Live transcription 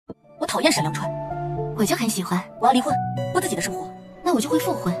讨厌沈良川。我就很喜欢。我要离婚，过自己的生活。那我就会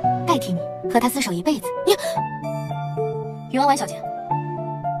复婚，代替你和他厮守一辈子。你，于婉婉小姐，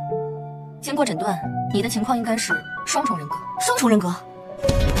经过诊断，你的情况应该是双重人格。双重人格。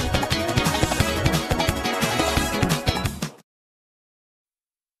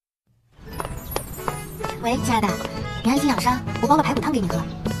喂，亲爱的，你爱心养伤，我煲了排骨汤给你喝。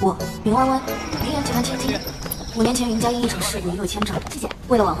我云湾湾，云源集团千金。5年前云家因一场事故一落千丈，谢谢。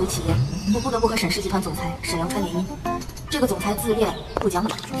为了挽回企业，我不得不和沈氏集团总裁沈良川联姻。这个总裁自恋不讲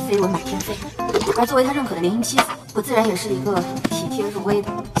理，绯闻满天飞。而作为他认可的联姻妻子，我自然也是一个体贴入微的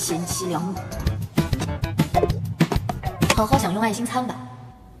贤妻良母。好好享用爱心餐吧。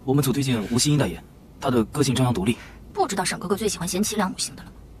我们组推荐吴欣欣代言，她的个性张扬独立。不知道沈哥哥最喜欢贤妻良母型的了，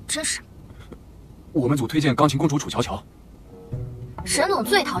真是。我们组推荐钢琴公主楚乔乔。沈总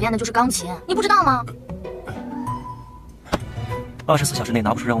最讨厌的就是钢琴，你不知道吗？24小时内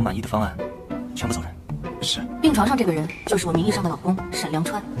拿不出让我满意的方案，全部走人。是。病床上这个人就是我名义上的老公沈良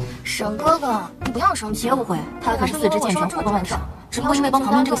川。沈哥哥，你不要生气。误会，他可是四肢健全，活蹦乱跳，只不过因为帮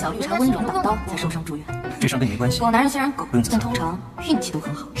旁边这个小绿茶温柔挡刀，才受伤住院。这伤跟你没关系。狗男人虽然狗，不用自责，但通常运气都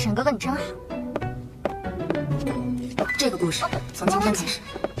很好。沈哥哥，你真好。这个故事从今天开始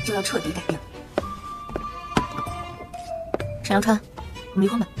就要彻底改变。沈良川，我们离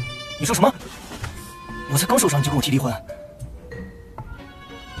婚吧。你说什么？我才刚受伤你就跟我提离婚？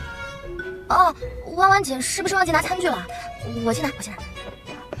哦，弯弯姐是不是忘记拿餐具了？我去拿。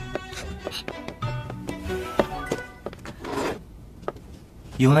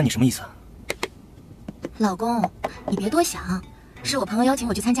于文文，你什么意思啊？老公，你别多想，是我朋友邀请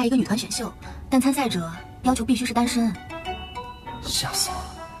我去参加一个女团选秀，但参赛者要求必须是单身。吓死我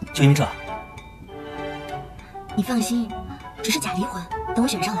了！就因为这？你放心，只是假离婚，等我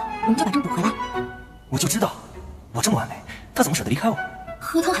选上了，我们就把证补回来。我就知道，我这么完美，他怎么舍得离开我？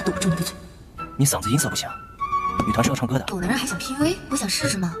喝汤还堵不住你的嘴。你嗓子音色不响，女团是要唱歌的。狗男人还想 PUA，我想试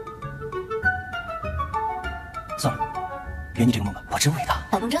试吗？算了，圆你这个梦吧，我真伟大。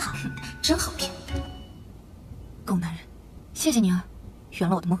老公真好，真好骗。狗男人，谢谢你啊，圆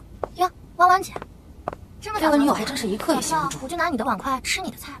了我的梦。哟，弯弯姐，这么这个女友还真是一刻也闲不住。我就拿你的碗筷吃你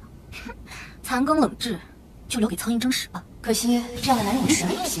的菜了。哼，残羹冷炙，就留给苍蝇争食吧。可惜这样的男人我实在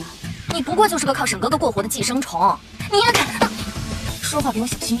不行。你不过就是个靠沈哥哥过活的寄生虫，你也敢？说话给我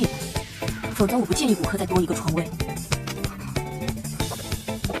小心一点，否则我不介意骨科再多一个床位。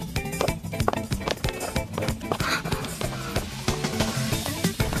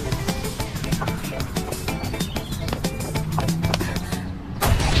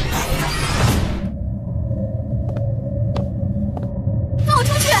放我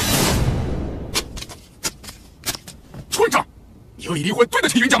出去！混账！你和你离婚对得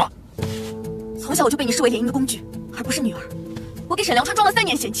起云家吗？从小我就被你视为联姻的工具，而不是女儿。我给沈良川装了3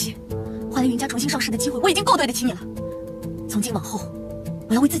年贤妻，换来云家重新上市的机会，我已经够对得起你了。从今往后，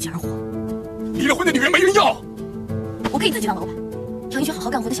我要为自己而活。离了婚的女人没人要。我可以自己当老板，养一群好好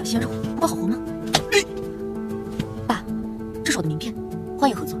干活的小鲜肉，不够好活吗？你，爸，这是我的名片，欢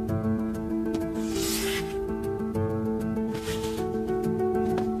迎合作。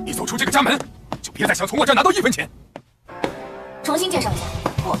你走出这个家门，就别再想从我这儿拿到1分钱。重新介绍一下，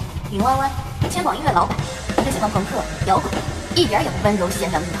我云湾湾，千广音乐老板，一个喜欢朋克摇滚，一点也不温柔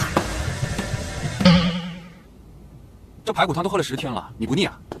贤良的女孩。这排骨汤都喝了10天了，你不腻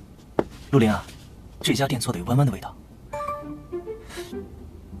啊？陆林啊，这家店做的有弯弯的味道，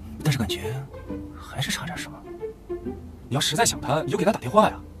但是感觉还是差点什么。你要实在想他，你就给他打电话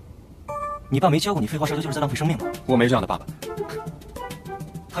呀。你爸没教过你废话少说就是在浪费生命吗？我没这样的爸爸。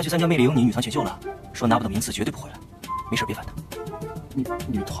他去参加魅力有你女团选秀了，说拿不到名次绝对不回来。没事别烦他。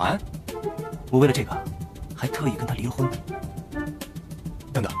女团？我为了这个，还特意跟他离了婚。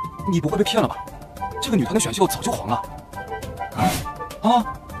等等，你不会被骗了吧？这个女团的选秀早就黄了。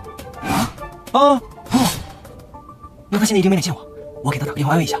那他现在一定没脸见我，我给他打个电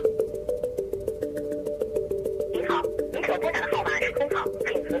话安慰一下。您好，您所拨打的号码是空号，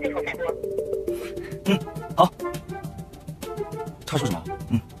请核对后再拨。好。他说什么？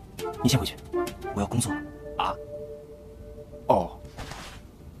你先回去，我要工作啊。哦。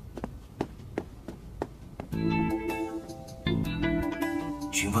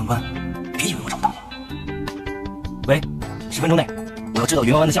云湾湾，别以为我找不到你。喂，10分钟内，我要知道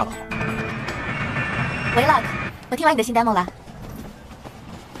云湾湾的下落。喂 ，Luck， 我听完你的新 demo 了，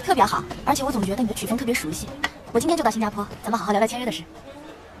特别好，而且我总觉得你的曲风特别熟悉。我今天就到新加坡，咱们好好聊聊签约的事。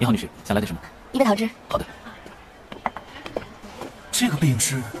你好，女士，想来点什么？一杯桃汁。好的。这个背影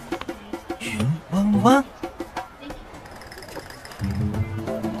是云湾湾。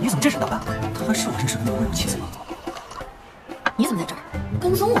你怎么这身打扮？她还是我认识的那个温柔妻子吗？你怎么在这儿？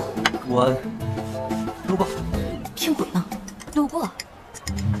跟踪我？我路过。骗鬼呢？路过？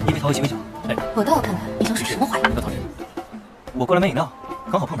你给讨我几杯酒？哎，我倒要看看你想使什么花样。不要讨厌。我过来买饮料，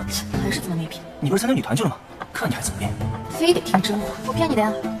刚好碰到你。还是这么没品。你不是参加女团去了吗？看你还怎么变。非得听真话，我骗你的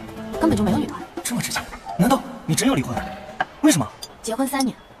呀，根本就没有女团。这么直接？难道你真要离婚？为什么？结婚3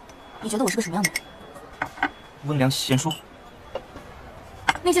年，你觉得我是个什么样的人？温良贤淑。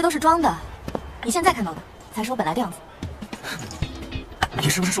那些都是装的，你现在看到的才是我本来的样子。你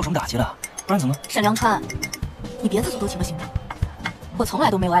是不是受什么打击了？不然怎么？沈良川，你别自作多情了行吗？我从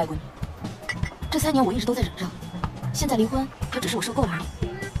来都没有爱过你，这3年我一直都在忍让，现在离婚也只是我受够了而已。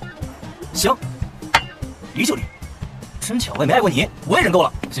行，离就离。真巧，我也没爱过你，我也忍够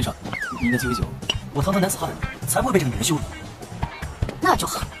了。先生，您的鸡尾酒。我堂堂男子汉，才不会被这个女人羞辱。那就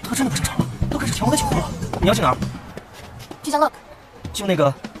好。她真的不正常了，都开始抢我的酒了。你要去哪儿？去向 Look， 就那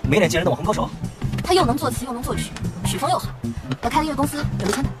个没脸见人的网红歌手。他又能作词又能作曲，曲风又好。我开的音乐公司有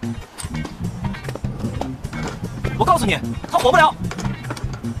没签他？我告诉你，他火不了。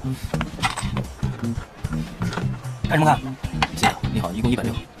看什么看？先生，你好，一共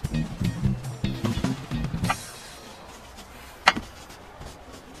160。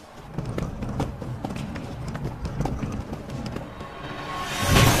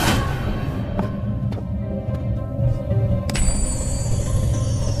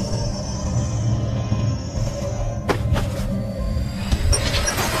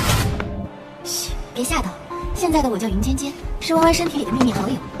别吓到，现在的我叫云尖尖，是弯弯身体里的秘密好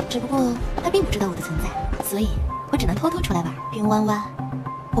友。只不过他并不知道我的存在，所以我只能偷偷出来玩。冰弯弯，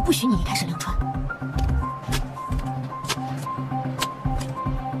我不许你离开沈良川。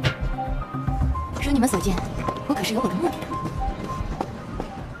如你们所见，我可是有我的目的的。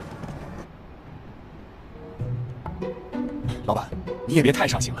老板，你也别太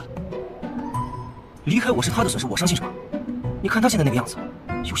伤心了。离开我是他的损失，我伤心什么？你看他现在那个样子，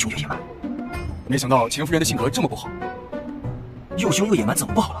又凶又野蛮。没想到钱夫人的性格这么不好。又凶又野蛮怎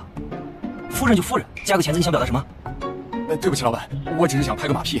么不好了？夫人就夫人，加个钱字，你想表达什么？对不起，老板，我只是想拍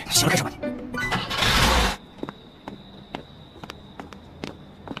个马屁。行了，开始吧你。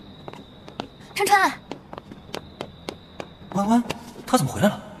川川，弯弯，他怎么回来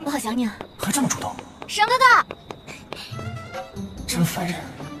了？我好想你啊！还这么主动。沈哥哥，真烦人。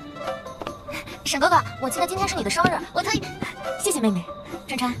沈哥哥，我记得今天是你的生日，我特意……谢谢妹妹。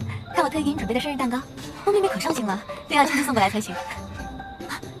川川，看我特意给你准备的生日蛋糕，我妹妹可上心了，非要亲自送过来才行。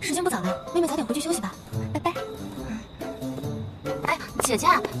时间不早了，妹妹早点回去休息吧，拜拜。哎，姐姐，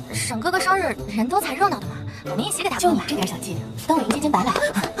沈哥哥生日人多才热闹的嘛，我们一起给他过吧。就你这点小伎俩，当我云尖尖白来了。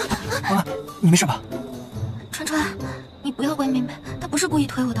弯弯，你没事吧？川川，你不要怪妹妹，她不是故意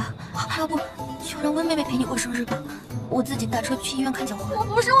推我的。要不就让温妹妹陪你过生日吧，我自己打车去医院看脚环。我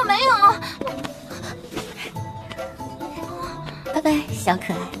不是，我没有。拜拜，小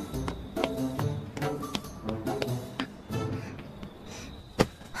可爱。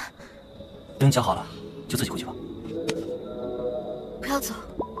等你脚好了，就自己回去吧。不要走。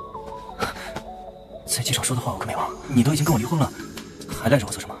在机场说的话我可没忘，你都已经跟我离婚了，还赖着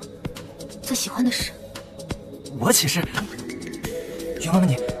我做什么？做喜欢的事。我岂是？云弯弯，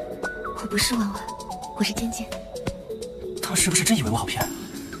你……我不是弯弯，我是尖尖。他是不是真以为我好骗？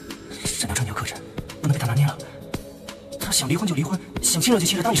沈良川，你要克制，不能被他拿捏了。他想离婚就离婚，想亲热就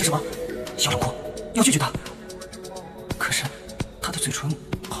亲热，当你是什么？要忍过，要拒绝他。可是他的嘴唇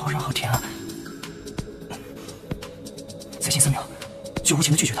好软好甜啊！再信3秒，就无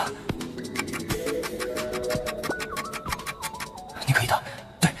情的拒绝他。你可以的，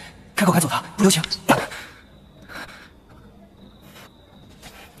对，开口赶走他，不留情。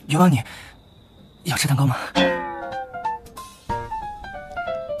云弯，你要吃蛋糕吗？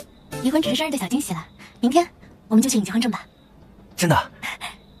离婚只是生日的小惊喜了，明天我们就去领结婚证吧。真的？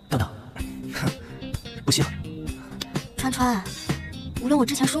等等，不行。川川，无论我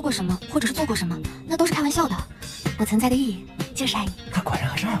之前说过什么，或者是做过什么，那都是开玩笑的。我存在的意义就是爱你。他果然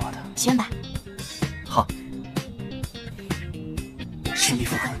还是爱我的。许愿吧。好。顺利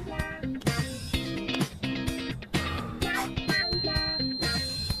复婚。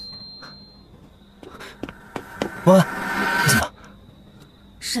弯弯，你怎么了？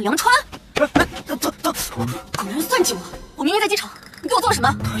沈良川，果然算计我！我明明在机场，你给我做了什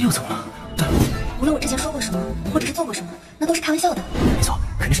么？他又怎么了？对，无论我之前说过什么，或者是做过什么，那都是开玩笑的。没错，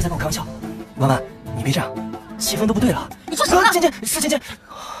肯定是在跟我开玩笑。弯弯，你别这样，气氛都不对了。你说什么呢？尖尖，是尖尖。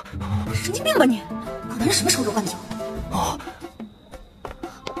神经病吧你！好男人什么时候揉惯的脚？哦，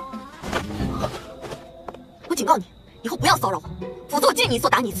我警告你，以后不要骚扰我，否则我见你一次我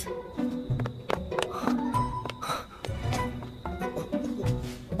打你一次。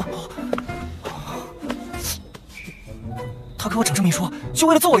他给我整这么一说，就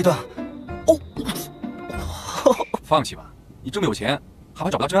为了揍我一顿。哦，放弃吧，你这么有钱，还会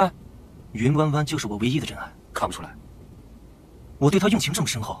找不到真爱？云湾湾就是我唯一的真爱，看不出来。我对他用情这么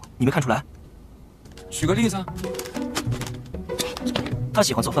深厚，你没看出来？举个例子。他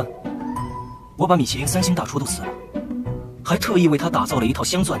喜欢做饭，我把米其林3星大厨都辞了，还特意为他打造了一套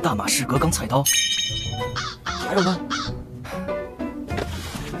镶钻大马士革钢菜刀。还有呢，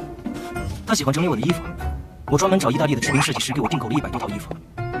他喜欢整理我的衣服，我专门找意大利的知名设计师给我订购了100多套衣服，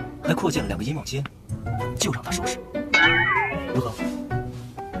还扩建了2个衣帽间，就让他收拾。如何？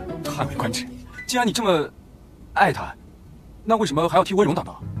叹为观止。既然你这么爱他，那为什么还要替温柔挡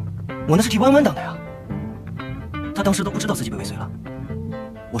道？我那是替弯弯挡的呀。他当时都不知道自己被尾随了，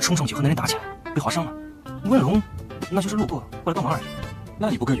我冲上去和那人打起来，被划伤了。温柔那就是路过过来帮忙而已。那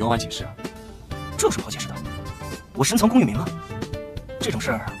你不跟袁婉解释啊？这有什么好解释的？我深藏功与名啊，这种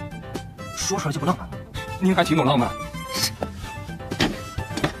事儿说出来就不浪漫了。您还挺懂浪漫。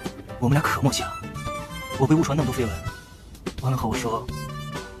我们俩可默契了，我被误传那么多绯闻，完了和我说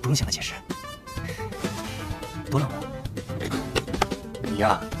不用向他解释，多浪漫。你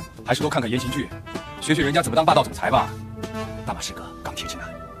呀，还是多看看言情剧，学学人家怎么当霸道总裁吧。大马士革钢铁直男，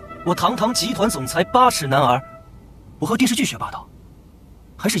我堂堂集团总裁8尺男儿，我和电视剧学霸道，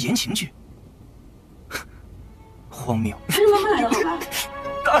还是言情剧，荒谬。是妈妈来的好吧？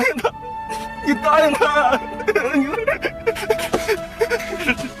答应他，你答应他。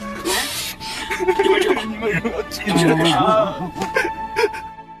你们人要记着他。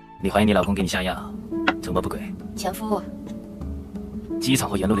你怀疑你老公给你下药，怎么不轨？前夫，机场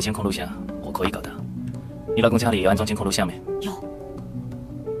和沿路的监控录像我可以搞到。你老公家里有安装监控录像没？有。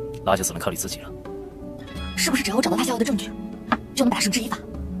那就只能靠你自己了。是不是只要我找到他下药的证据，就能把他绳之以法？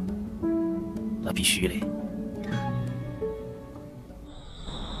那必须嘞。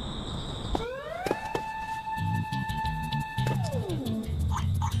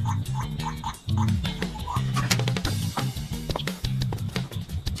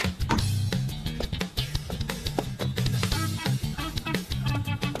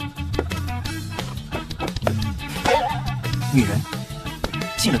女人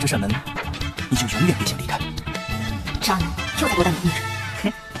进了这扇门，你就永远别想离开。渣男又在勾搭你的女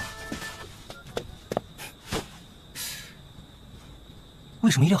人。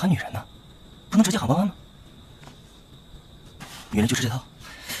为什么一定要喊女人呢？不能直接喊弯弯吗？女人就是这套。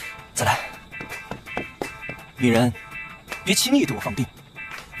再来，女人，别轻易对我放电，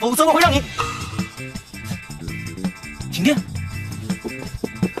否则我会让你停电。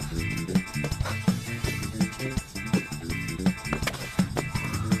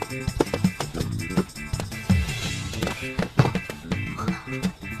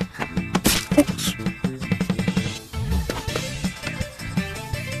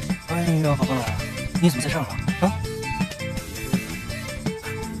哎呀，宝贝儿，你怎么在这儿啊？啊？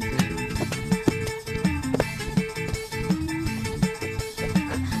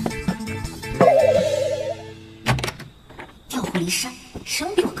调虎离山，谁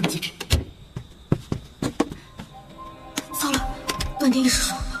能比我更机智？糟了，断电一失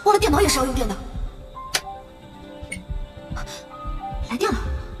手，忘了电脑也是要用电的。来电了，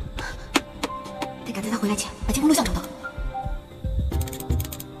得赶在他回来前把监控录像找到。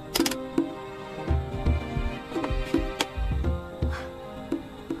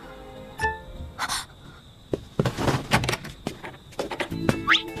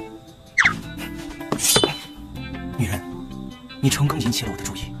女人，你成功引起了我的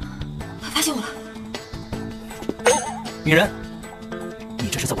注意。他发现我了。女人，你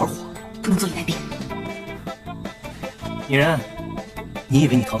这是在玩火。不能坐以待毙。女人，你以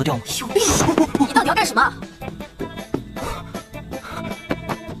为你逃得掉吗？有病啊！你到底要干什么？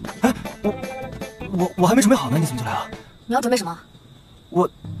哎，我还没准备好呢，你怎么就来了？你要准备什么？我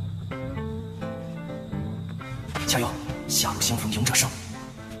加油，狭路相逢勇者胜。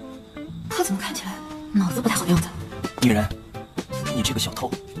他怎么看起来脑子不太好的样子？女人，你这个小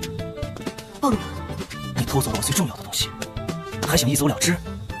偷，暴露了。你偷走了我最重要的东西，还想一走了之？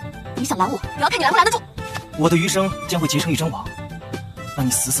你想拦我，我要看你拦不拦得住。我的余生将会结成一张网，把你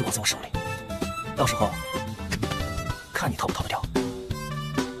死死握在我手里，到时候看你逃不逃得掉。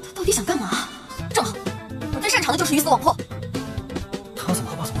他到底想干嘛？正好，我最擅长的就是鱼死网破。他怎么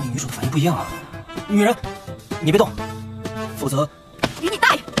和霸总那女主的反应不一样啊？女人，你别动，否则……离你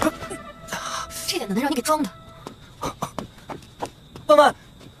大爷！这点能让你给装的。弯弯，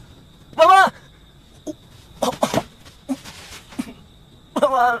弯弯，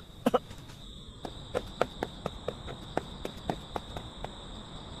弯弯。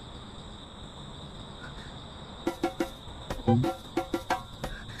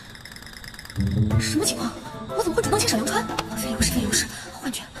什么情况？我怎么会主动亲沈阳川？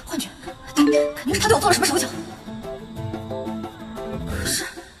肯定是他对我做了什么手脚。可是，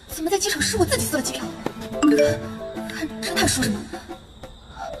怎么在机场是我自己撕了机票？看侦探说什么？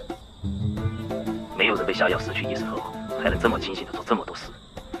没有人被下药失去意识后，还能这么清醒的做这么多事。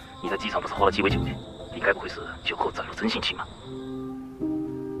你在机场不是喝了鸡尾酒吗？你该不会是酒后展露真性情吧？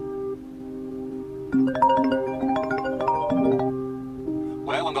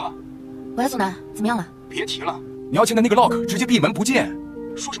喂，王哥。喂，苏南，怎么样了？别提了，你要签的那个 lock 直接闭门不见，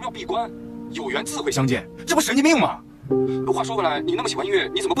说什么要闭关，有缘自会相见，这不神经病吗？话说回来，你那么喜欢音乐，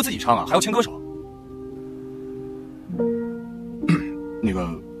你怎么不自己唱啊？还要签歌手？那个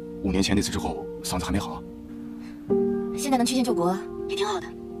5年前那次之后，嗓子还没好。现在能曲线救国也挺好的。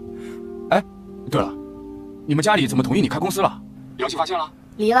哎，对了，你们家里怎么同意你开公司了？良心发现了？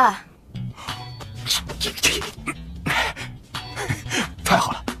离了。太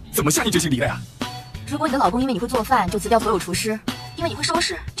好了，怎么下定决心离了呀？如果你的老公因为你会做饭就辞掉所有厨师，因为你会收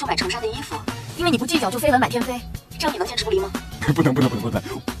拾就买长纱的衣服，因为你不计较就绯闻满天飞，这样你能坚持不离吗？不能！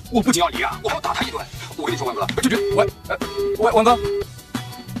我不仅要离啊，我还要打他一顿。我跟你说，万哥，喂，万哥，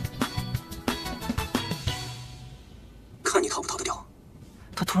看你逃不逃得掉。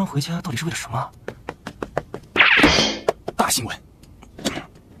他突然回家到底是为了什么？大新闻！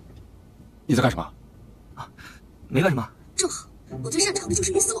你在干什么？啊，没干什么。正好，我最擅长的就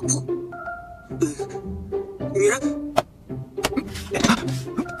是鱼死网破。女人。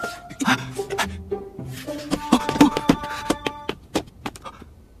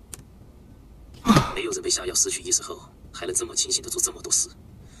没有人被下药失去意识后，还能这么清醒的做这么多事。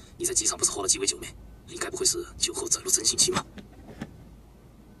你在机场不是喝了鸡尾酒吗？你该不会是酒后展露真性情吧？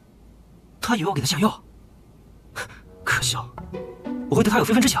他以为我给他下药，可笑！我会对他有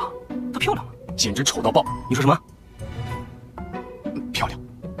非分之想。她漂亮吗？简直丑到爆！你说什么？漂亮，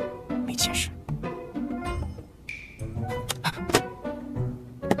没见识。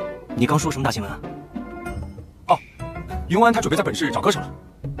你刚说什么大新闻啊？哦，云湾他准备在本市找歌手了。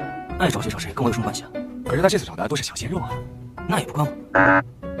爱找谁找谁，跟我有什么关系啊？可是他这次找的都是小鲜肉啊。那也不关我。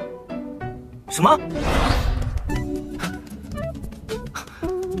什么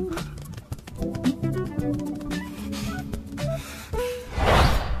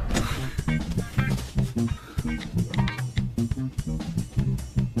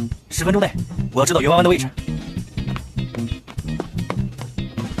？10分钟内，我要知道袁弯弯的位置。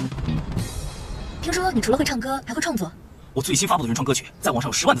听说你除了会唱歌，还会创作。我最新发布的原创歌曲，在网上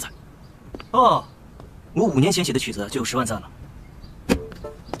有10万的赞。哦，我5年前写的曲子就有10万赞了。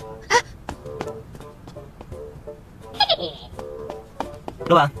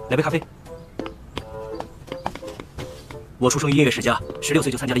老板，来杯咖啡。我出生于音乐世家，16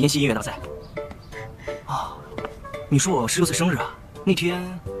岁就参加了烟西音乐大赛。啊，你说我16岁生日啊？那天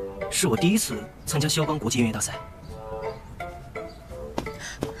是我第一次参加肖邦国际音乐大赛。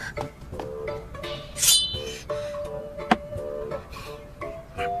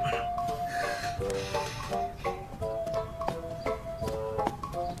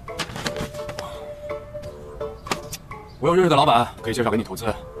我有认识的老板可以介绍给你投资。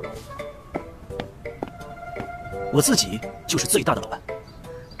我自己就是最大的老板。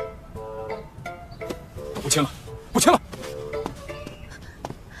不签了，不签了！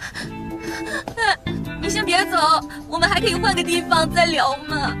你先别走，我们还可以换个地方再聊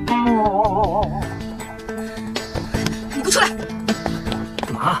嘛。你给我出来！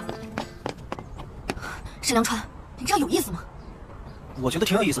干嘛？沈良川，你这样有意思吗？我觉得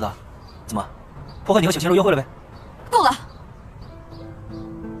挺有意思的。怎么，破坏你和小鲜肉约会了呗？够了！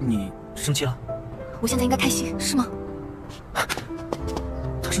你生气了？我现在应该开心，是吗？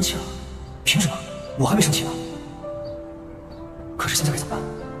他生气了？凭什么？我还没生气呢。可是现在该怎么办？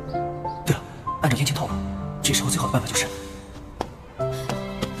对了，按照言情套路，这时候最好的办法就是……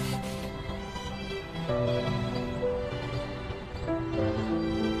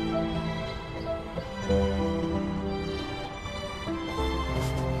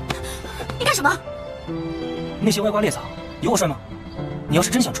你干什么？那些歪瓜裂枣有我帅吗？你要是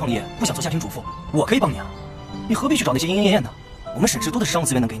真想创业，不想做家庭主妇，我可以帮你啊。你何必去找那些莺莺燕燕的？我们沈氏多的是商务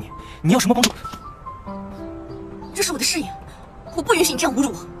资源能给你，你要什么帮助？这是我的事业，我不允许你这样侮辱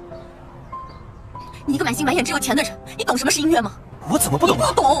我。你一个满心满眼只有钱的人，你懂什么是音乐吗？我怎么不懂啊？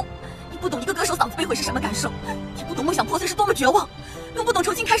你不懂，你不懂一个歌手嗓子被毁是什么感受，也不懂梦想破碎是多么绝望，更不懂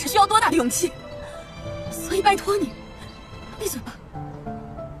重新开始需要多大的勇气。所以拜托你，闭嘴吧。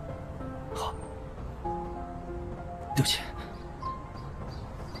好，对不起。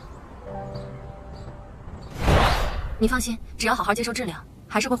你放心，只要好好接受治疗，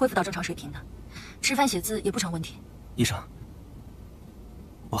还是会恢复到正常水平的。吃饭写字也不成问题。医生，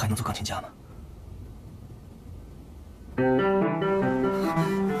我还能做钢琴家吗？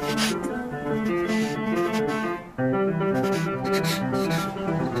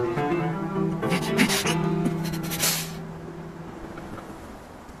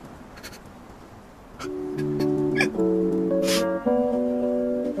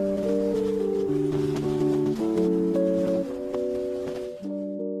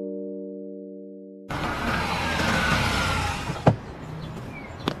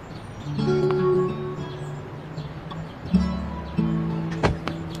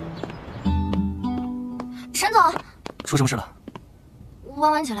沈总，出什么事了？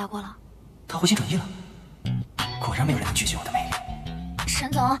弯弯姐来过了。她回心转意了，果然没有人能拒绝我的魅力。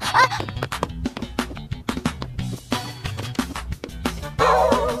沈总，啊！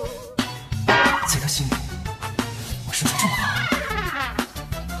在他心里，我身材这么好。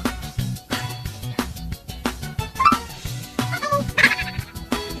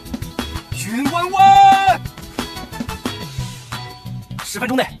云弯弯，10分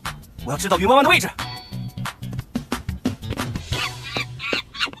钟内，我要知道云弯弯的位置。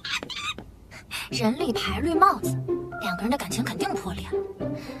人力牌绿帽子，两个人的感情肯定破裂。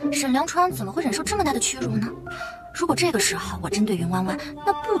沈良川怎么会忍受这么大的屈辱呢？如果这个时候我针对云弯弯，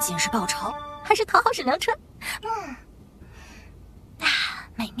那不仅是报仇，还是讨好沈良川。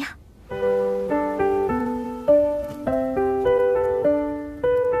美妙。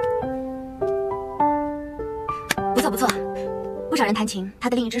不错不错，不少人弹琴，他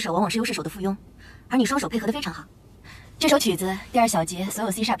的另一只手往往是优势手的附庸，而你双手配合得非常好。这首曲子第2小节所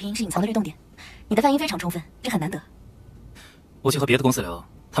有 C# 音是隐藏的律动点，你的泛音非常充分，这很难得。我去和别的公司聊，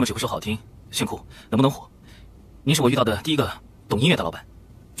他们只会说好听、炫酷，能不能火？您是我遇到的第一个懂音乐的老板。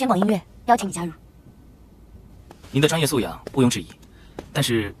监广音乐邀请你加入。您的专业素养毋庸置疑，但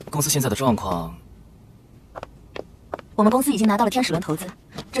是公司现在的状况，我们公司已经拿到了天使轮投资，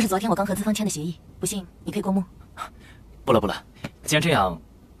这是昨天我刚和资方签的协议，不信你可以过目。不了不了，既然这样，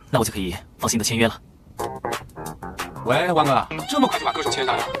那我就可以放心的签约了。喂，弯哥，这么快就把歌手签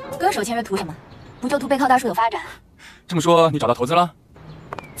下来？歌手签约图什么？不就图背靠大树有发展？这么说，你找到投资了？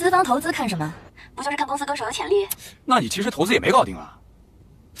资方投资看什么？不就是看公司歌手有潜力？那你其实投资也没搞定啊。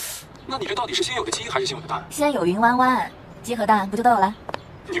那你这到底是先有的鸡还是先有的蛋？先有云弯弯，鸡和蛋不就都有了？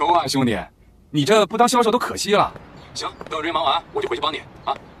牛啊，兄弟！你这不当销售都可惜了。行，等有人忙完，我就回去帮你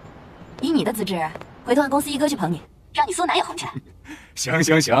啊。以你的资质，回头让公司一哥去捧你，让你苏南也红起来。行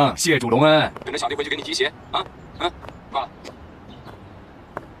行行，谢主隆恩，等着小弟回去给你提鞋啊。挂了。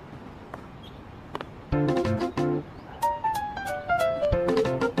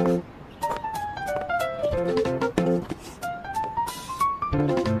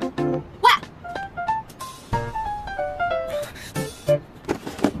喂！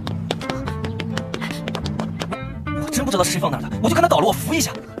我真不知道是谁放那儿的，我就看他倒了，我扶一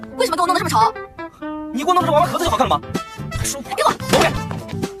下。为什么给我弄得这么丑？你给我弄成娃娃壳子就好看了吗？还说给我！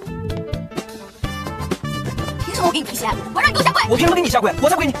凭什么我给你提鞋？我让你给我下跪！我凭什么给你下跪？我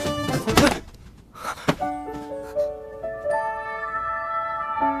才不给你！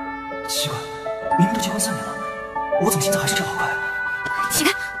奇怪，明明都结婚3年了，我怎么现在还是这老怪？起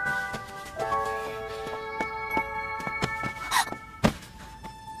开！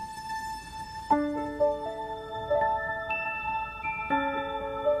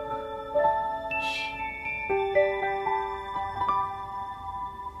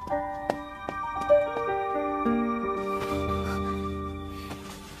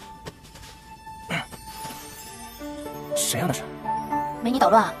谁呀那是？没你捣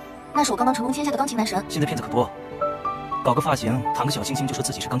乱，那是我刚刚成功签下的钢琴男神。现在骗子可多，搞个发型，弹个小星星就说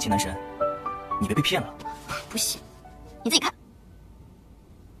自己是钢琴男神，你别被骗了。不信，你自己看。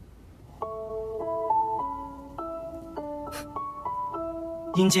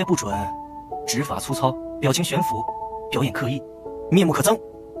音阶不准，指法粗糙，表情悬浮，表演刻意，面目可憎。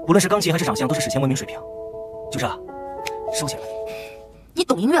无论是钢琴还是长相，都是史前文明水平。就这，收起来。你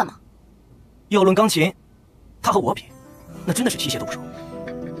懂音乐吗？要论钢琴，他和我比，那真的是提鞋都不如。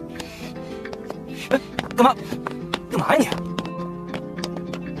哎，干嘛？干嘛呀你？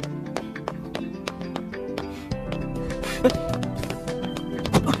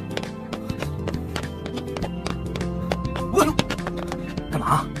我干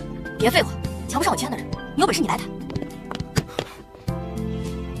嘛？别废话，瞧不上我签的人，你有本事你来谈。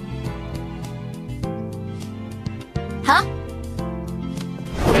好。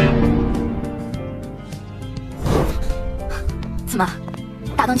怎么，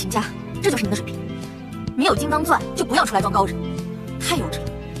大钢琴家，这就是您的水平？没有金刚钻就不要出来装高人，太幼稚了。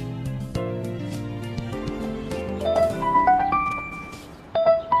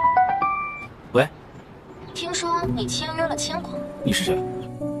喂，听说你签约了千狂。你是谁？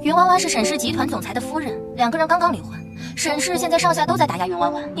云弯弯是沈氏集团总裁的夫人，两个人刚刚离婚，沈氏现在上下都在打压云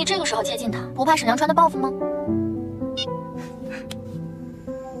弯弯，你这个时候接近她，不怕沈良川的报复吗？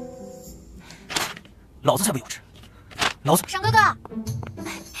老子才不幼稚，老子。沈哥哥，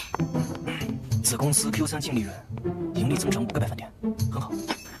子公司 Q3净利润，盈利增长5个百分点，很好。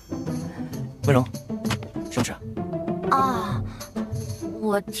温柔，什么事？啊，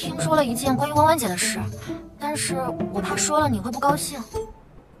我听说了一件关于弯弯姐的事，但是我怕说了你会不高兴。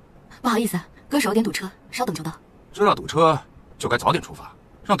不好意思，歌手有点堵车，稍等就到。知道堵车就该早点出发，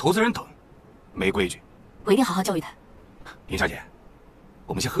让投资人等，没规矩。我一定好好教育他。林小姐，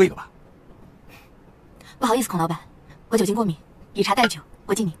我们先喝一个吧。不好意思，孔老板，我酒精过敏，以茶代酒，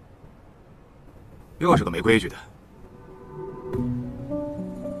我敬你。又是个没规矩的。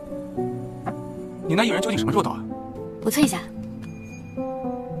你那艺人究竟什么时候到啊？我催一下。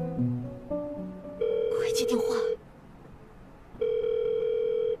快接电话。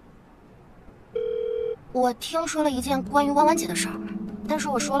我听说了一件关于弯弯姐的事儿，但是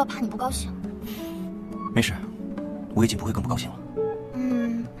我说了怕你不高兴。没事，我已经不会更不高兴了。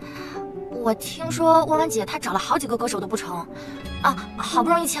我听说弯弯姐她找了好几个歌手都不成，啊，好不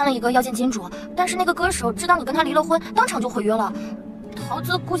容易签了一个要见金主，但是那个歌手知道你跟他离了婚，当场就毁约了，投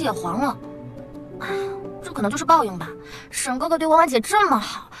资估计也黄了。哎，这可能就是报应吧。沈哥哥对弯弯姐这么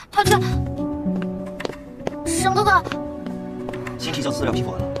好，他却……沈哥哥，新提交资料批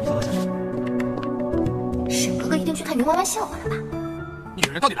复完了，你放下去。沈哥哥一定去看云弯弯笑话了吧？你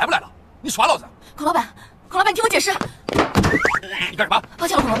这人到底来不来了？你耍老子！孔老板，你听我解释。你干什么？抱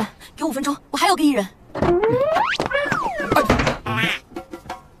歉了，孔老板，给我5分钟，我还有个艺人。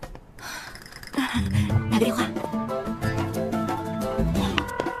打个电话。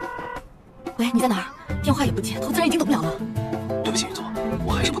喂，你在哪儿？电话也不接，投资人已经等不了了。对不起，云总，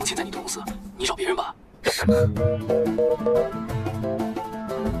我还是不能签在你的公司，你找别人吧。什么？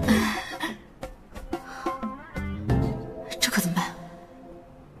这可怎么办？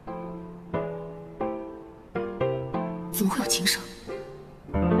怎么会有琴声？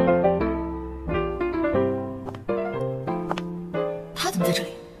他怎么在这里？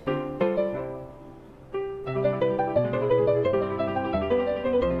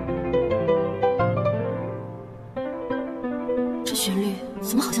这旋律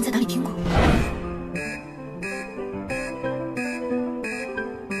怎么好像在哪里听过？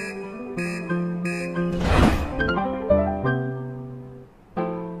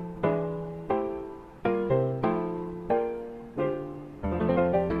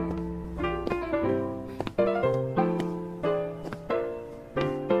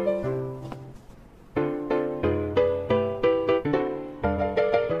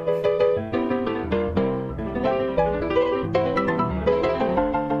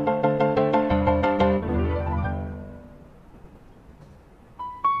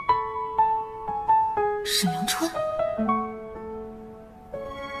沈阳春，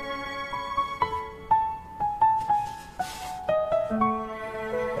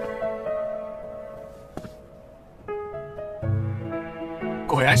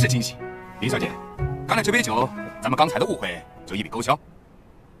果然是惊喜。林小姐，干了这杯酒，咱们刚才的误会就一笔勾销。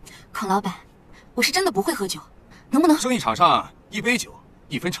孔老板，我是真的不会喝酒，能不能？生意场上一杯酒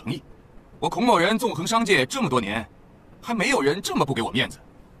一分诚意，我孔某人纵横商界这么多年，还没有人这么不给我面子。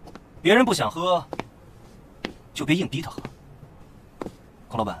别人不想喝，就别硬逼他喝。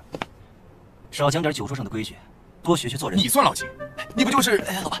孔老板，少讲点酒桌上的规矩，多学学做人。你算老几？你不就是……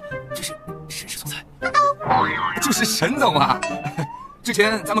哎，老板，这是沈氏总裁，就是沈总啊！之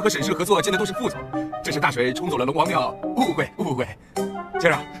前咱们和沈氏合作见的都是副总，这是大水冲走了龙王庙，误会。今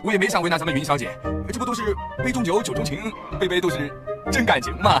儿啊，我也没想为难咱们云小姐，这不都是杯中酒，酒中情，杯杯都是真感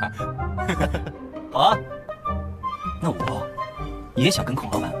情嘛。好啊，那我也想跟孔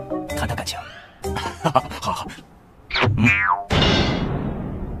老板谈谈感情。好。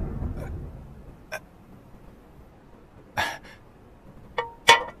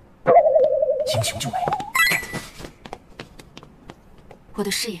英雄救美。我的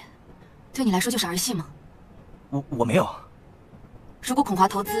事业，对你来说就是儿戏吗？我没有。如果孔华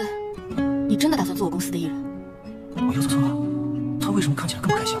投资，你真的打算做我公司的艺人？我又做错了？他为什么看起来更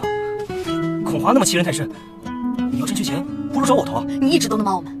不开心了？孔华那么欺人太甚，你要真缺钱，不如找我投。你一直都那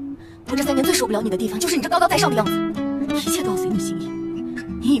么傲慢，我这3年最受不了你的地方就是你这高高在上的样子，一切都要随你心意。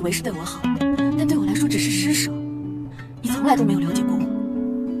你以为是对我好，但对我来说只是施舍。你从来都没有了解过我。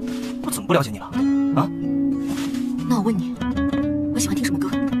我怎么不了解你了？啊？那我问你，我喜欢听什么歌？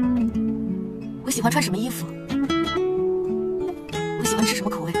我喜欢穿什么衣服？我喜欢吃什么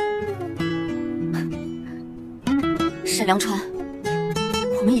口味？沈良川，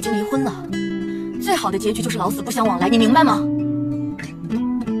我们已经离婚了，最好的结局就是老死不相往来，你明白吗？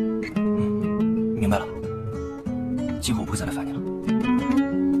明白了，今后我不会再来烦你了。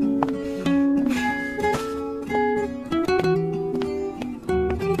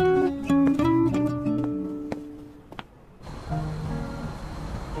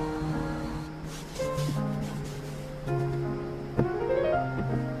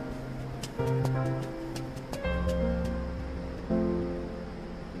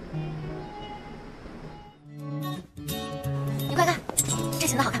你快看，这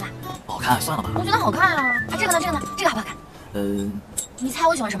裙子好看吧？不好看，算了吧。我觉得好看啊！这个呢？这个好不好看？你你猜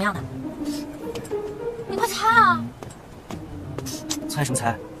我喜欢什么样的？你快猜啊！猜什么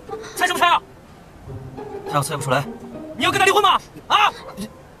猜？猜什么猜啊？他要猜不出来，你要跟他离婚吗？啊！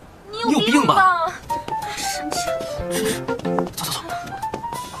你有病吧？生气。走走走。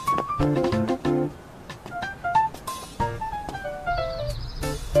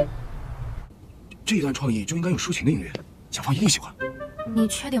这一段创意就应该用抒情的音乐，小芳一定喜欢。你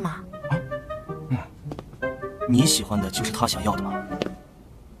确定吗？啊，你喜欢的就是他想要的吗？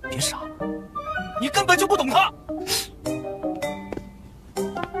别傻，你根本就不懂他。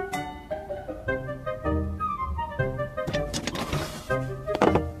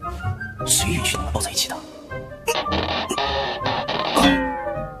谁允许你们抱在一起的？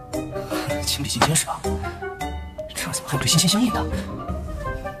情比金坚是吧？这儿怎么还有对心心相印的？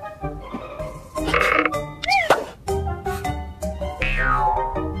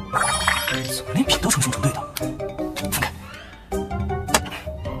怎么连笔都成双成对的？分开，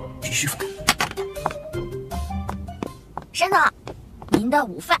必须分开。山总，您的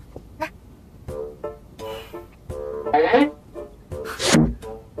午饭，那。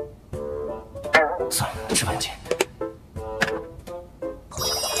算了，吃饭有钱。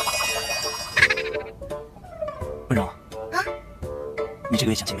温柔，你这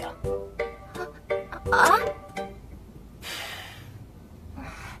个月奖金没了。啊？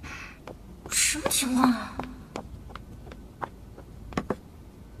什么情况啊？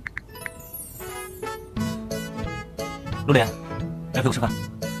陆莲，来陪我吃饭。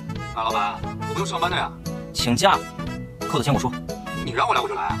啊，老板，我不用上班的呀。请假，扣的钱我出。你让我来我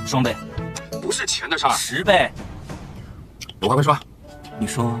就来啊。双倍。不是钱的事儿，10倍。我快说，你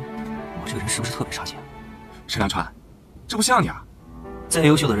说我这个人是不是特别差劲？沈良川，这不像你啊！再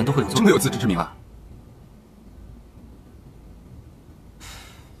优秀的人都会有这么有自知之明啊！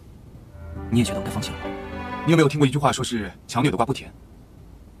你也觉得我该放弃了吗？你有没有听过一句话，说是强扭的瓜不甜？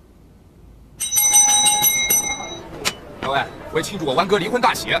各位，为庆祝我湾哥离婚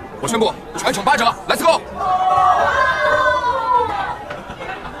大喜，我宣布全场8折 ，Let's go！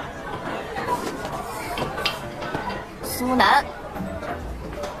苏南，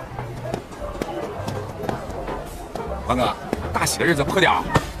湾哥，大喜的日子不喝点儿？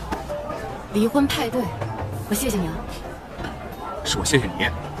离婚派对，我谢谢你啊。是我谢谢你。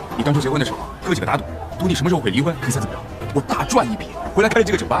你当初结婚的时候，哥几个打赌，赌你什么时候会离婚，你猜怎么着？我大赚一笔，回来开了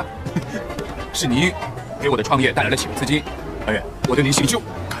这个酒吧。是你给我的创业带来了启动资金，二月，我对你信旧。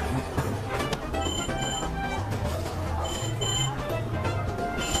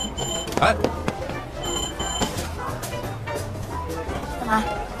哎，干嘛？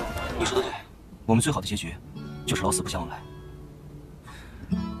你说的对，我们最好的结局就是老死不相往来。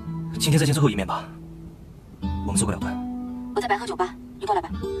今天再见最后一面吧，我们做不了关。我在百合酒吧，你过来吧。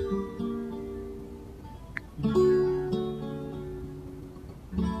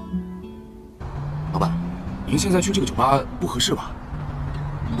老板，您现在去这个酒吧不合适吧？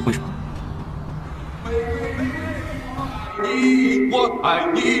为什么？你我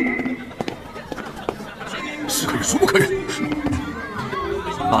爱你，是可忍孰不可忍。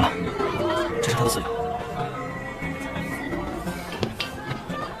罢了，这是他的自由。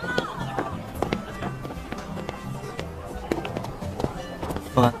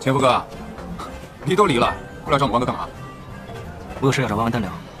问问，前夫哥，你都离了，过来找我们湾哥干嘛？我有事要找弯弯单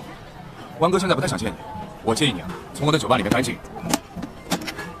聊。湾哥现在不太想见你，我建议你啊，从我的酒吧里面赶紧。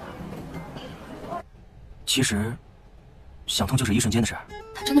其实，想通就是一瞬间的事儿。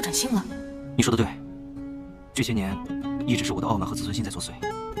他真的转性了。你说的对，这些年一直是我的傲慢和自尊心在作祟。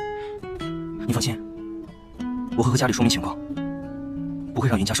你放心，我会和家里说明情况，不会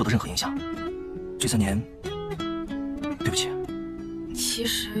让云家受到任何影响。这3年，对不起。其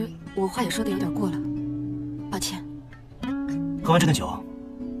实我话也说的有点过了，抱歉。喝完这顿酒，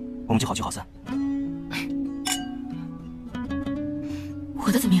我们就好聚好散。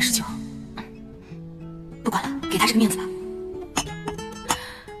我的怎么也是酒，不管了，给他这个面子吧。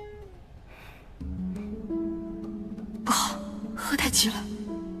不好，喝太急了。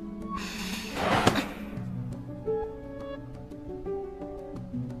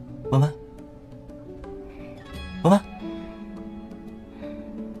弯弯，弯弯，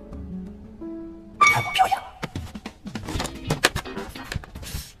看我表演了。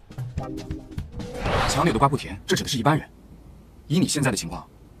强扭的瓜不甜，这指的是一般人。以你现在的情况，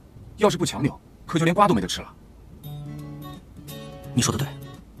要是不强扭，可就连瓜都没得吃了。你说的对，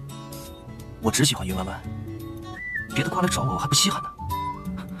我只喜欢云弯弯，别的瓜来找我，我还不稀罕呢。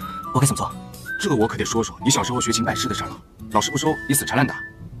我该怎么做？这我可得说说你小时候学琴拜师的事了。老师不收，你死缠烂打，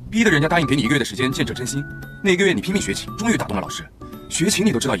逼得人家答应给你1个月的时间见证真心。那1个月你拼命学琴，终于打动了老师。学琴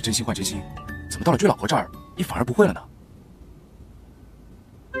你都知道以真心换真心，怎么到了追老婆这儿，你反而不会了呢？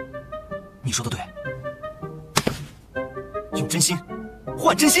你说的对，真心，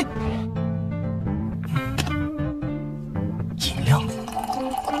换真心。饮料，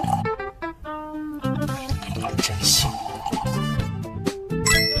真心，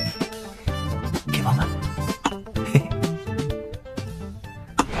给婉婉。嘿嘿，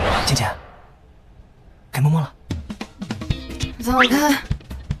姐姐，该摸摸了。走开！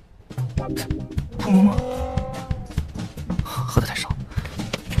不摸摸，喝的太少。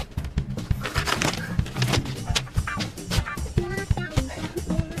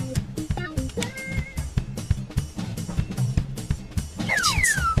来亲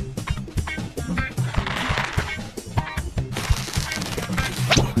自。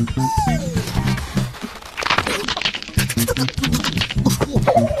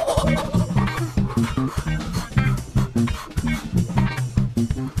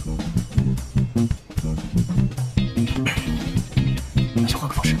那就换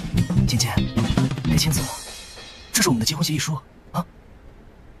个方式，简简，别签字了，这是我们的结婚协议书啊。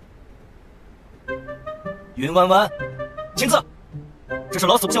云婉婉，签字，这是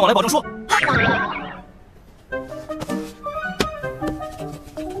老死不相往来保证书。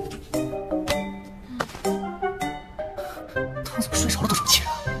他怎么睡着了都这么气人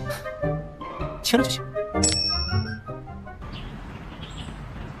啊？签了就行。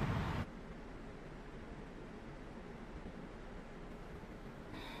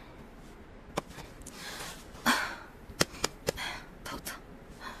头疼。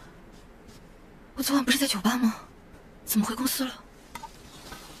我昨晚不是在酒吧吗？怎么回公司了？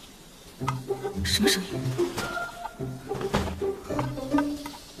什么声音？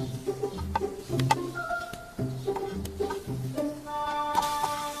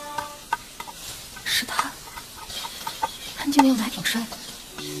是他，安静的样子还挺帅的。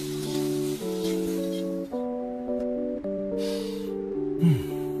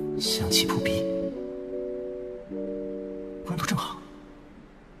香气扑鼻，温度正好。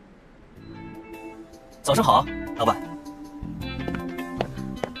早上好，老板。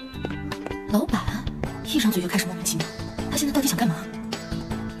老板一张嘴就开始莫名其妙，他现在到底想干嘛？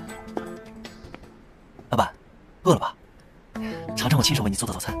老板，饿了吧？尝尝我亲手为你做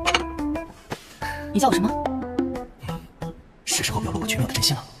的早餐。你叫我什么？是时候表露我绝妙的真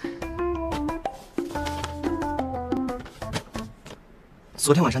心了。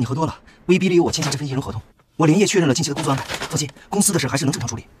昨天晚上你喝多了，威逼利诱我签下这份艺人合同，我连夜确认了近期的工作安排。放心，公司的事还是能正常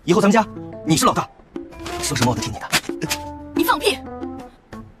处理。以后咱们家，你是老大，说什么我都听你的。你放屁！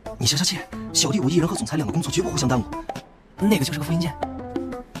你消消气，小弟我艺人和总裁两个工作绝不互相耽误。那个就是个复印件，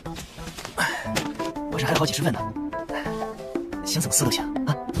我这还有好几十份呢，想怎么撕都行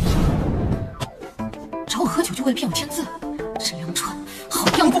啊。找我喝酒就为了骗我签字，沈良川，好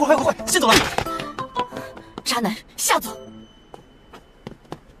样的！快，先走了。渣男，下走！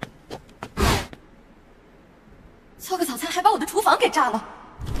做个早餐还把我的厨房给炸了，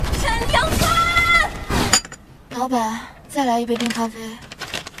沈良川！老板，再来一杯冰咖啡。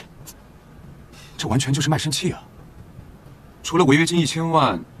这完全就是卖身契啊！除了违约金1000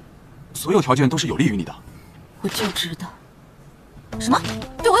万，所有条件都是有利于你的。我就知道。什么？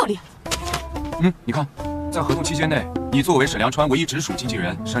对我有利？你看，在合同期间内，你作为沈良川唯一直属经纪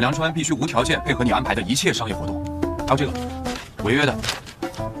人，沈良川必须无条件配合你安排的一切商业活动。还有这个，违约的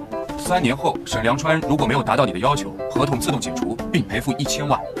，3年后沈良川如果没有达到你的要求，合同自动解除，并赔付1000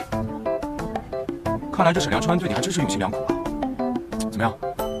万。看来这沈良川对你还真是用心良苦啊！怎么样，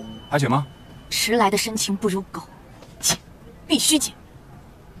还解吗？迟来的深情不如狗，解，必须解。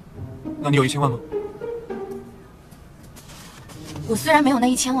那你有1000万吗？我虽然没有那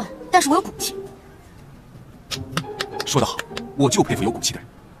1000万，但是我有骨气。说得好，我就佩服有骨气的人。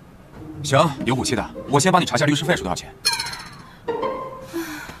行，有骨气的，我先帮你查下律师费是多少钱。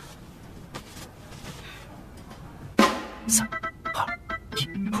3、2、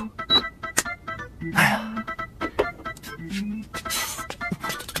1，哎呀！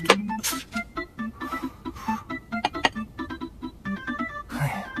哎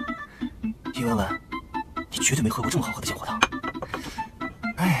呀，叶文文，你绝对没喝过这么好喝的小火汤。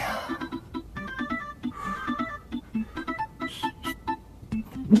哎呀！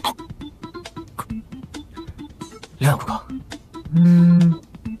两口高。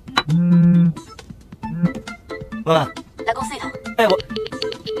文文，来公司一趟。哎，我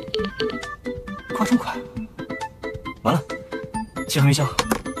快这么快？完了，幸好没笑。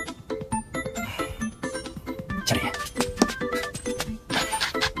家里，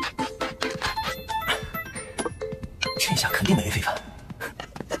这下肯定美味非凡。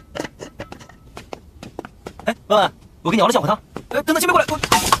哎，文文，我给你熬了小火汤。等等，先别过来，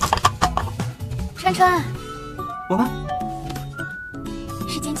川川，文文，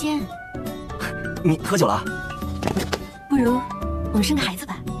是尖尖。你喝酒了？不如我们生个孩子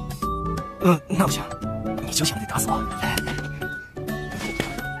吧。那不行，你就想得打死我。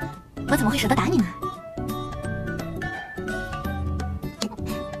我怎么会舍得打你呢？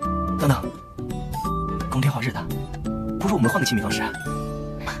等等，公天化日的，不如我们换个亲密方式。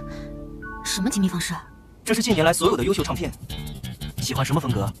什么亲密方式？这是近年来所有的优秀唱片，喜欢什么风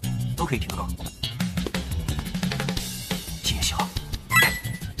格都可以听得到。体验喜好，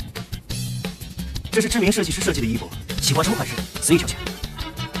这是知名设计师设计的衣服，喜欢什么款式随意挑选。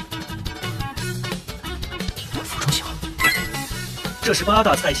服装喜好，这是8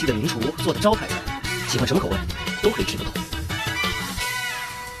大菜系的名厨做的招牌菜，喜欢什么口味都可以吃得到。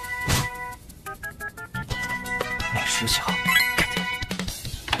美食喜好。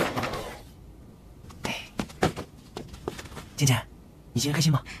健健，你今天开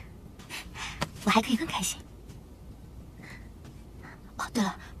心吗？我还可以更开心。哦，对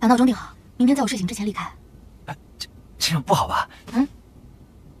了，把闹钟定好，明天在我睡醒之前离开。这样不好吧？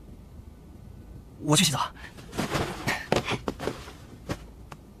我去洗澡。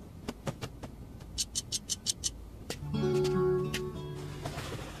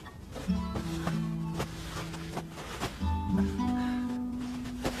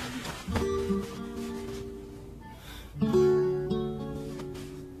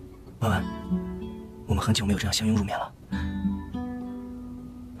婉婉，我们很久没有这样相拥入眠了，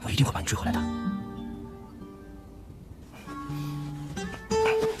我一定会把你追回来的。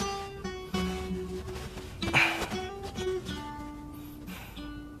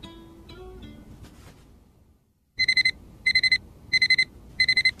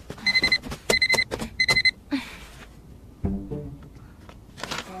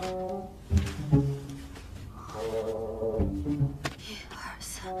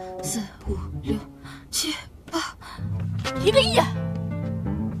4、5、6、7、8，1个亿！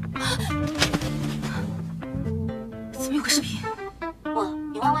怎么有个视频？我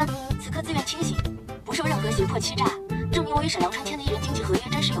云弯弯，此刻自愿清醒，不受任何胁迫欺诈，证明我与沈良川签的艺人经纪合约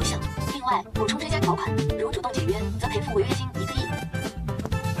真实有效。另外，补充追加条款，如主动解约，则赔付违约金1个亿。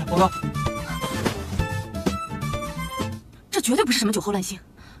王哥，这绝对不是什么酒后乱性。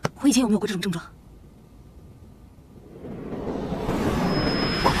我以前有没有过这种症状？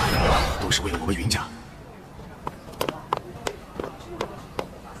都是为了我们云家。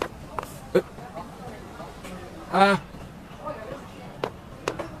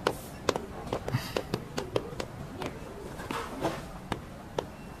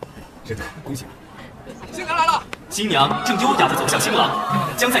真的，恭喜！新娘来了。新娘正优雅地走向新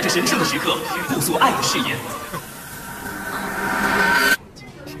郎，将在这神圣的时刻互诉爱的誓言。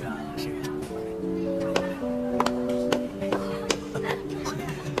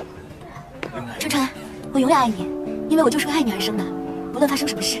程程，我永远爱你，因为我就是为爱你而生的。无论发生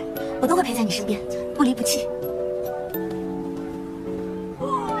什么事，我都会陪在你身边，不离不弃。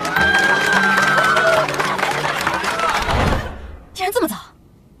竟然这么早？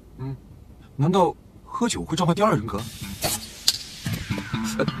难道喝酒会召唤第二人格？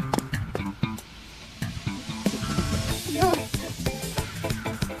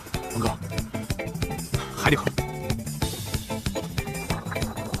王哥，还得喝。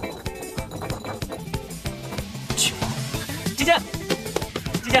酒，姐姐，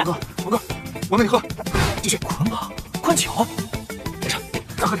姐姐，王哥，我带你喝，继续捆绑，灌酒，没事，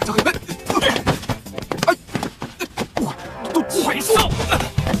再喝点，再喝点。哎，哇，都快烧！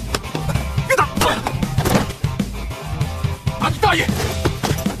别打！打你大爷！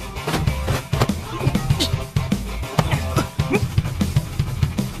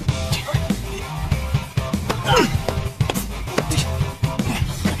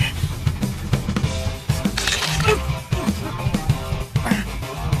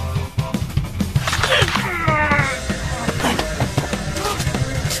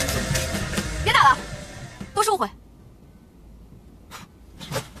别打了，都是误会。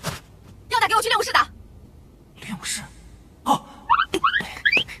要打给我去练武室打。练武室？哦，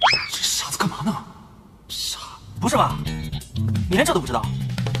这傻子干嘛呢？傻，不是吧？你连这都不知道？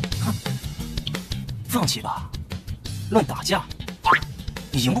哼，放弃吧。论打架，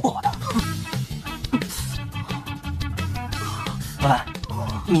你赢不过我的。婉婉，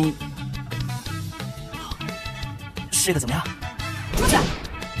你睡得怎么样？出去！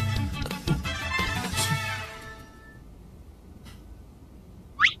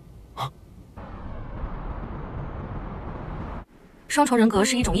双重人格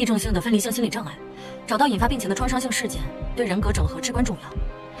是一种癔症性的分离性心理障碍，找到引发病情的创伤性事件，对人格整合至关重要。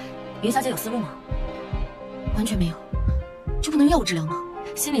云小姐有思路吗？完全没有，就不能用药物治疗吗？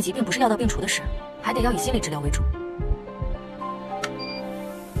心理疾病不是药到病除的事，还得要以心理治疗为主。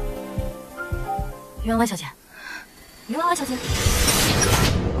云婉小姐，刘娃娃小姐。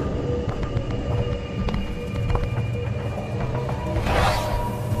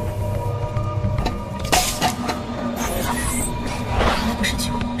原来不是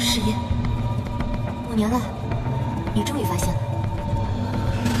酒，是烟。5年了，你终于发现了。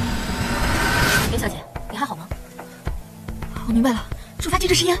林小姐，你还好吗？我明白了，触发机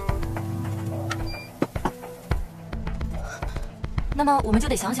制是烟。那么我们就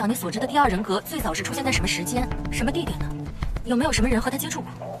得想想你所知的第二人格最早是出现在什么时间、什么地点呢？有没有什么人和他接触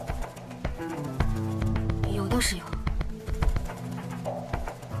过？有倒是有，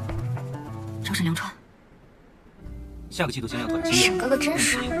找沈良川。下个季度尽量短期。沈哥哥真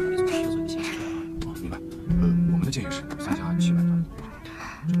是。哦，明白。我们的建议是3加7万单。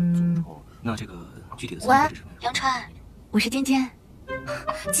那这个具体的喂，是什么呀？杨川，我是尖尖。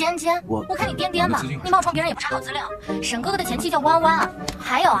尖尖，我看你颠颠吧，你冒充别人也不查好资料。沈哥哥的前妻叫弯弯啊，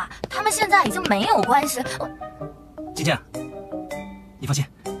还有啊，他们现在已经没有关系。金剑，你放心，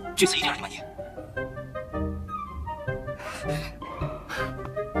这次一定让你满意。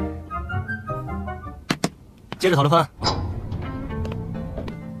接着讨论方案。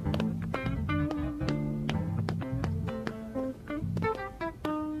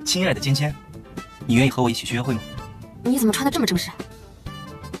亲爱的尖尖，你愿意和我一起去约会吗？你怎么穿的这么正式？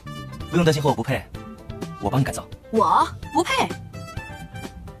不用担心和我不配，我帮你改造。我不配。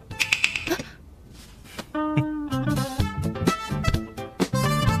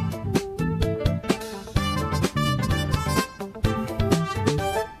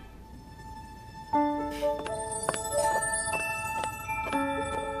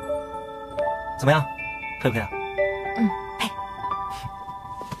怎么样，配不配啊？嗯，配。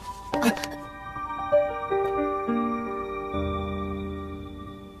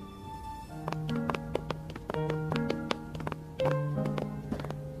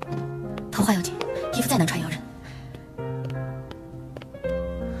头发要紧，衣服再难穿也要忍。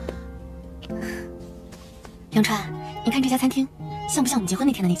杨川，你看这家餐厅像不像我们结婚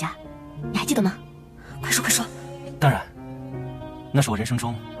那天的那家？你还记得吗？快说快说。当然，那是我人生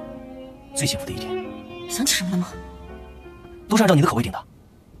中最幸福的一天。想起什么了吗？都是按照你的口味定的。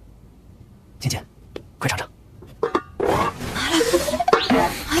尖尖，快尝尝。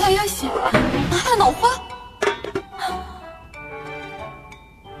麻辣鸭血，麻辣脑花。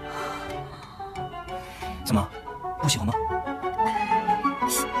怎么，不喜欢吗？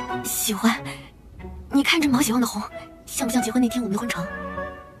喜欢。你看这毛血旺的红，像不像结婚那天我们的婚床？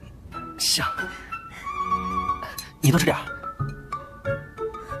像。你多吃点儿。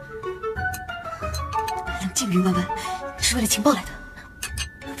冷静，云弯弯，是为了情报来的，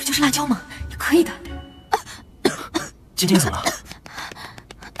不就是辣椒吗？你可以的。尖尖怎么了？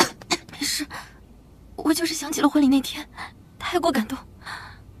没事，我就是想起了婚礼那天，太过感动。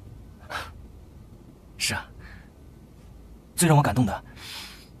是啊，最让我感动的，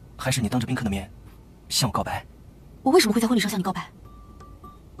还是你当着宾客的面向我告白。我为什么会在婚礼上向你告白？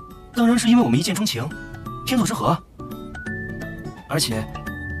当然是因为我们一见钟情，天作之合。而且，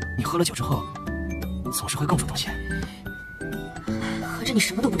你喝了酒之后，总是会更主动些。合着你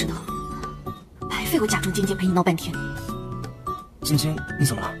什么都不知道，白费我假装尖尖陪你闹半天。晶晶，你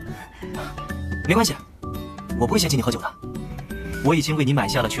怎么了？没关系，我不会嫌弃你喝酒的。我已经为你买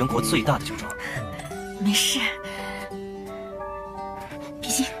下了全国最大的酒庄。没事，比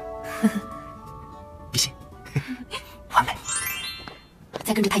心，比心，完美。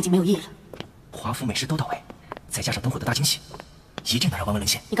再跟着他已经没有意义了。华服美食都到位，再加上等会的大惊喜，一定能让弯弯沦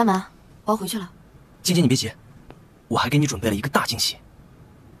陷。你干嘛？我要回去了。晶晶，你别急，我还给你准备了一个大惊喜。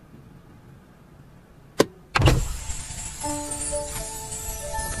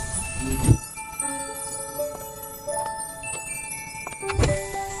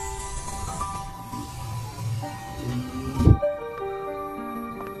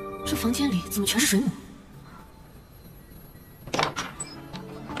这房间里怎么全是水母？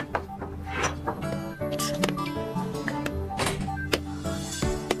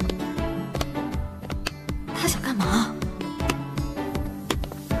他想干嘛？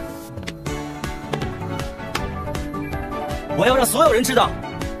我要让所有人知道，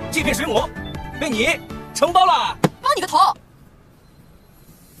这片水母被你承包了。包你个头！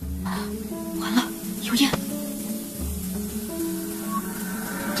完了，有烟。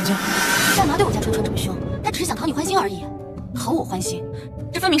晶晶，干嘛对我家川川这么凶？他只是想讨你欢心而已。讨我欢心，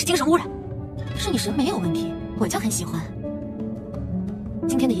这分明是精神污染。是你审美有问题，我就很喜欢。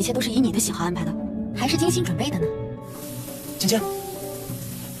今天的一切都是以你的喜好安排的，还是精心准备的呢？晶晶，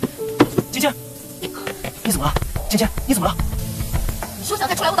晶晶，你怎么了？晶晶，你怎么了？你休想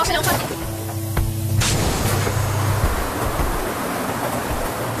再出来误导沈良川！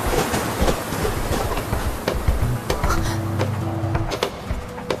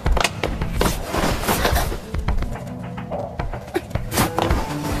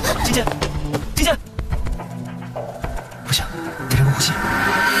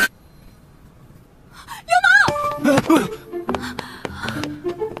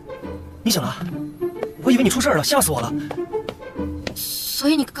出事了，吓死我了！所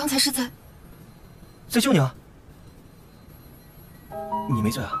以你刚才是在救你啊！你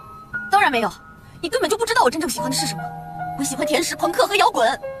没醉啊？当然没有，你根本就不知道我真正喜欢的是什么。我喜欢甜食、朋克和摇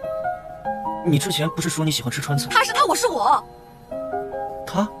滚。你之前不是说你喜欢吃川菜？他是他，我是我。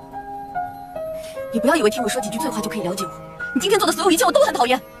他？你不要以为听我说几句醉话就可以了解我。你今天做的所有一切我都很讨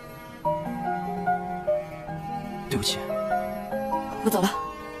厌。对不起。我走了，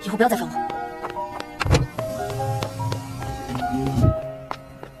以后不要再烦我。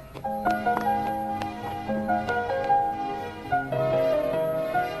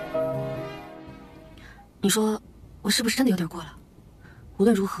你说我是不是真的有点过了？无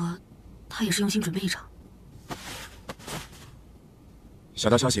论如何，他也是用心准备一场。小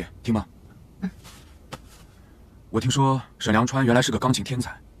道消息，听吗？我听说沈良川原来是个钢琴天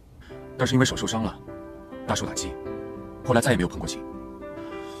才，但是因为手受伤了，大受打击，后来再也没有碰过琴。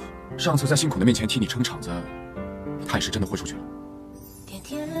上次在信孔的面前替你撑场子，他也是真的豁出去了。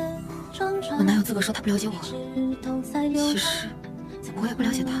我哪有资格说他不了解我？其实我也不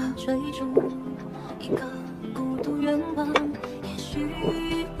了解他。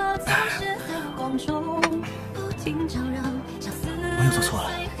我又做错了，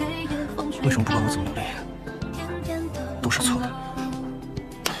为什么不管我怎么努力，都是错的？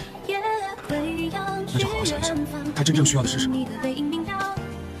那就好好想一想，他真正需要的是什么？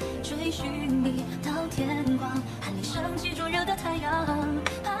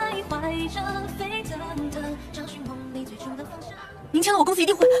您签了我公司一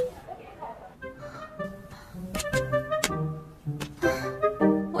定会。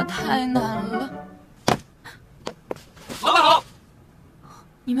我太难了。老板好。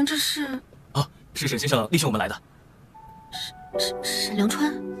你们这是？啊，是沈先生力劝我们来的。沈良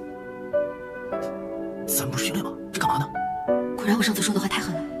川。咱们不是兄弟吗？这干嘛呢？果然我上次说的话太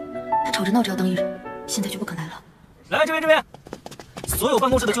狠了。他吵着闹着要当艺人，现在就不肯来了。来这边，所有办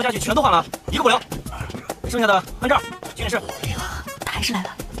公室的旧家具全都换了，一个不留。剩下的搬这儿，去电视。他还是来了。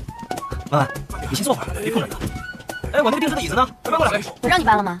婉婉，你先坐会儿，别碰着他。哎，我那个定制的椅子呢？快搬过来。我让你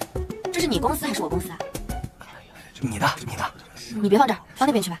搬了吗？这是你公司还是我公司啊？你的。你别放这儿，放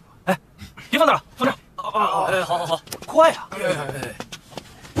那边去吧。哎，别放那儿了，放这儿。哎，好，快啊！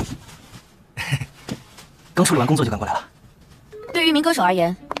刚处理完工作就赶过来了。对于一名歌手而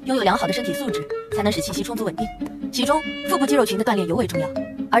言，拥有良好的身体素质，才能使气息充足稳定。其中，腹部肌肉群的锻炼尤为重要，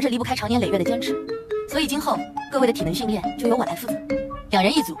而这离不开长年累月的坚持。所以今后各位的体能训练就由我来负责，2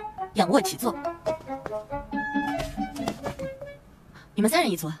人一组，仰卧起坐。你们3人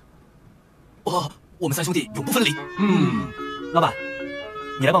一组啊？我们3兄弟永不分离。老板，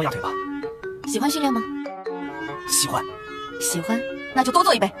你来帮我压腿吧。喜欢训练吗？喜欢。喜欢，那就多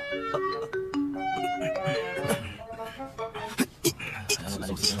做一杯。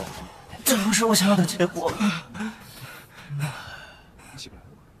这不是我想要的结果。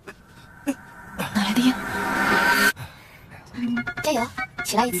哪来的烟？加油，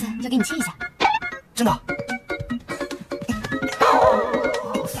起来一次就给你亲一下。真的？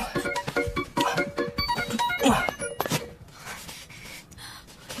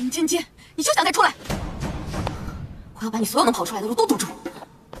林尖尖，你休想再出来！我要把你所有能跑出来的路都堵住。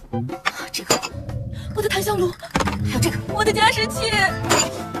这个，我的檀香炉，还有这个，我的加湿器。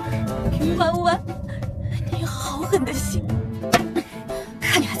婉婉，你好狠的心，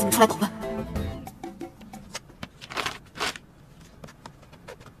看你还怎么出来捣乱！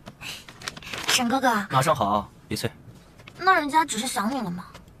沈哥哥，马上好，别催。那人家只是想你了吗？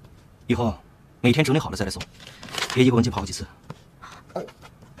以后每天整理好了再来送，别一个文件跑好几次。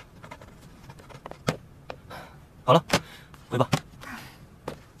好了，回吧。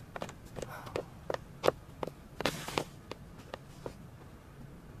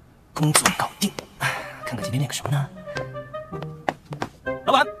工作搞定，看看今天练个什么呢？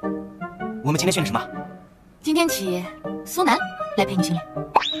老板，我们今天训练什么？今天起，苏南来陪你训练。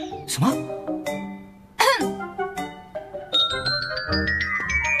什么？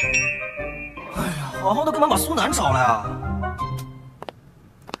哎呀，好好的干嘛把苏南找来啊？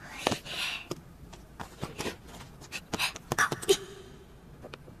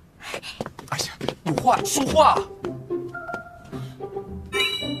哎呀，有话说话。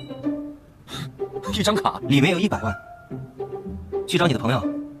一张卡里面有100万，去找你的朋友，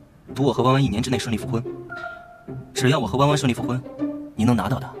赌我和弯弯1年之内顺利复婚。只要我和弯弯顺利复婚，你能拿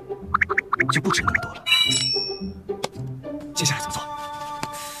到的就不止那么多了。接下来怎么做？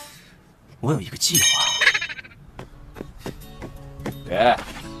我有一个计划。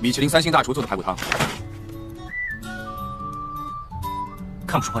米其林3星大厨做的排骨汤，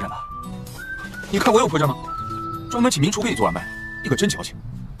看不出破绽吧？你看我有破绽吗？专门请名厨给你做外卖，你可真矫情。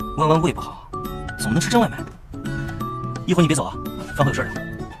弯弯胃不好，总么能吃真外卖？一会儿你别走啊，饭会有事的。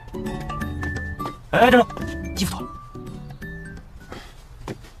哎，站住！衣服脱了，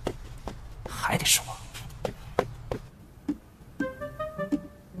还得是我。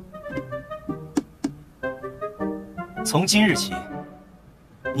从今日起，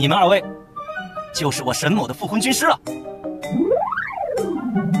你们二位就是我沈某的复婚军师了。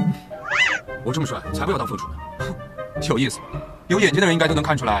我这么帅，才不要当凤雏呢！有意思，有眼睛的人应该都能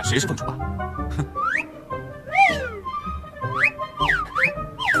看出来谁是凤雏吧？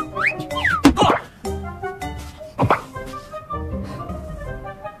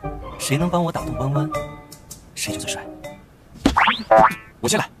谁能帮我打动弯弯，谁就最帅。我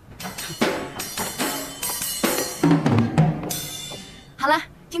先来。好了，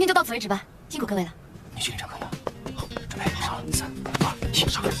今天就到此为止吧，辛苦各位了。你确定这样可以啊？好，准备好了，3、2、1，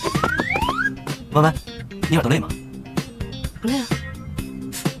上来。弯弯，你耳朵累吗？不累啊。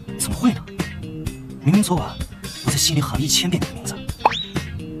怎么会呢？明明昨晚我在心里喊了1000遍你的名字。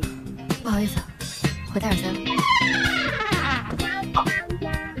不好意思，回戴耳塞了。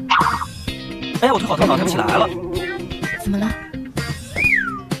哎，我腿好疼，抬不起来了。怎么了？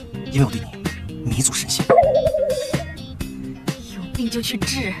因为我对你迷足深陷。有病就去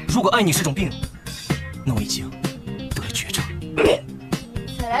治。如果爱你是种病，那我已经得了绝症。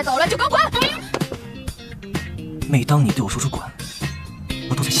再来捣乱就给我滚！每当你对我说出滚，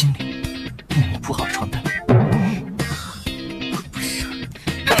我都在心里默默铺好了床单。不是。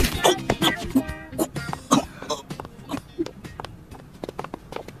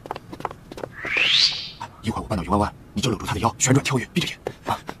一会儿我绊倒于弯弯，你就搂住她的腰，旋转跳跃，闭着眼。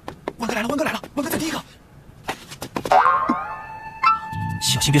啊！弯哥来了，弯哥来了，弯哥在第一个。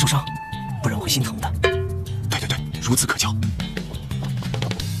小心别受伤，不然我会心疼的。对对对，如此可教。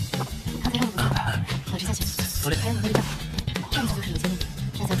刚才让我不错，保持下去。多累。还有你的力道，这次就是有些问题，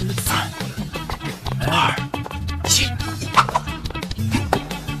大家注意。3、2、1。小心！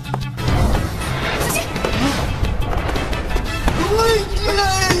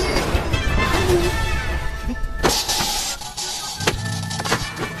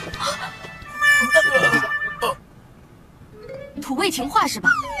土味情话是吧？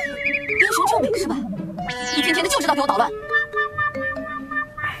英雄救美是吧？一天天的就知道给我捣乱。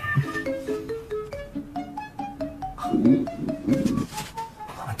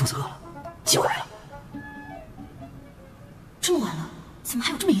我肚子饿了，机会来了。这么晚了，怎么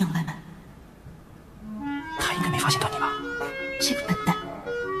还有这么营养的外卖？他应该没发现到你吧？这个笨蛋！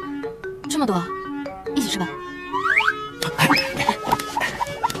这么多，一起吃吧。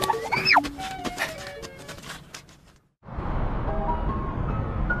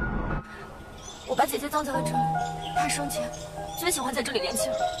我把姐姐葬在了这里，她生前最喜欢在这里练气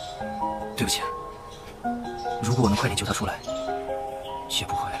了。对不起，如果我能快点救他出来，绝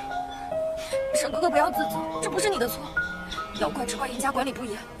不会。沈哥哥不要自责，这不是你的错。要怪只怪严家管理不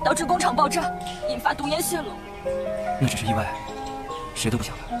严，导致工厂爆炸，引发毒烟泄漏。那只是意外，谁都不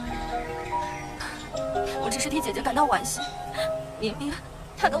想的。我只是替姐姐感到惋惜，明明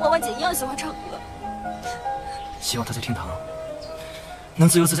她跟弯弯姐一样喜欢唱歌。希望他在天堂能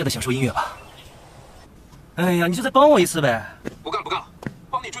自由自在的享受音乐吧。哎呀，你就再帮我一次呗！不干不干了，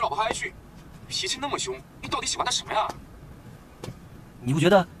帮你追老婆还挨训，脾气那么凶，你到底喜欢他什么呀？你不觉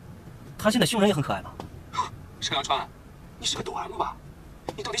得他现在凶人也很可爱吗？沈阳川，你是个抖 M 吧？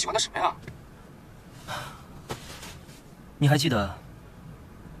你到底喜欢他什么呀？你还记得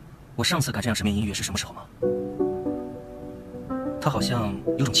我上次敢这样直面音乐是什么时候吗？他好像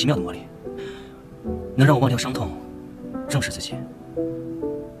有种奇妙的魔力，能让我忘掉伤痛，正视自己。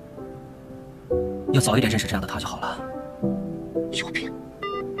要早一点认识这样的他就好了。有病！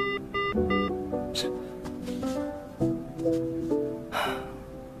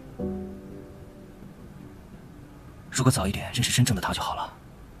如果早一点认识真正的他就好了。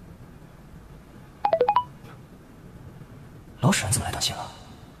老沈怎么来短信了？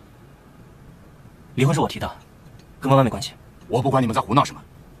离婚是我提的，跟弯弯没关系。我不管你们在胡闹什么，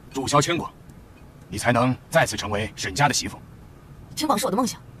注销牵广，你才能再次成为沈家的媳妇。牵广是我的梦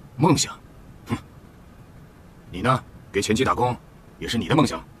想。梦想？哼！你呢？给前妻打工，也是你的梦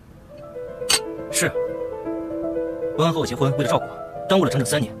想。是。弯弯和我结婚，为了照顾我，耽误了整整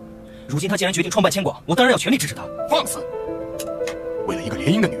3年。如今他竟然决定创办牵广，我当然要全力支持他。放肆！为了一个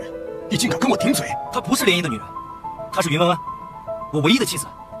联姻的女人，你竟敢跟我顶嘴！她不是联姻的女人，她是云弯弯，我唯一的妻子。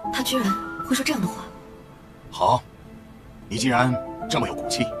他居然会说这样的话。好，你既然这么有骨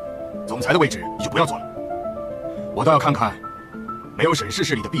气，总裁的位置你就不要坐了。我倒要看看，没有沈氏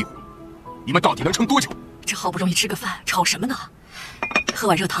势力的庇护，你们到底能撑多久？这好不容易吃个饭，吵什么呢？喝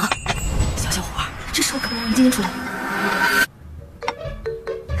碗热汤。小伙儿，这时候可不能让人今天出来。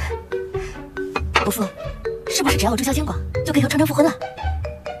不伯父，是不是只要我注销监管，就可以和川川复婚了？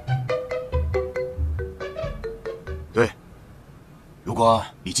对，如果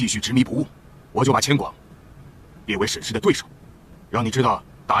你继续执迷不悟，我就把千广列为沈氏的对手，让你知道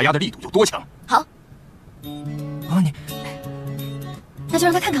打压的力度有多强。好，啊你，那就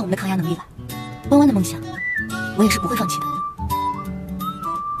让他看看我们的抗压能力吧。弯弯的梦想，我也是不会放弃的。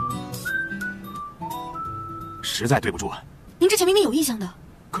实在对不住啊。您之前明明有意向的。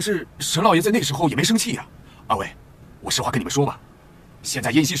可是沈老爷在那时候也没生气呀。二位，我实话跟你们说吧，现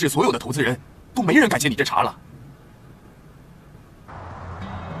在燕西市所有的投资人都没人敢接你这茬了。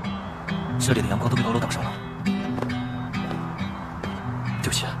这里的阳光都被高楼挡上了，对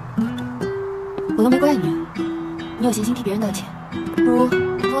不起啊。我又没怪你，你有闲心替别人道歉，不如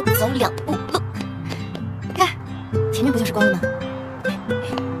多走2步路。看，前面不就是光了吗？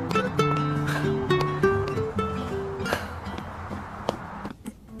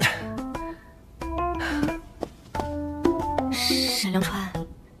沈良川，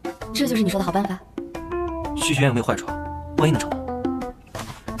这就是你说的好办法？续学院有没有坏处？万一能成呢？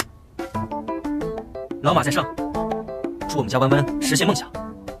老马在上，祝我们家弯弯实现梦想，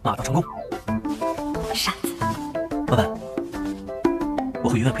马到成功。傻子，弯弯，我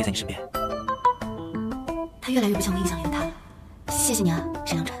会永远陪在你身边。他越来越不像我印象里的他了。谢谢你啊，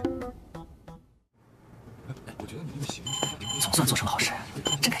沈良川。总算做成了好事，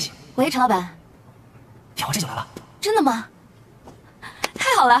真开心。喂，陈老板，挑这就来了。真的吗？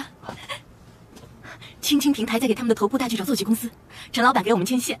太好了！青青平台在给他们的头部大剧找作曲公司，陈老板给我们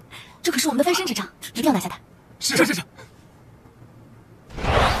牵线，这可是我们的翻身之仗，一定要拿下它。是。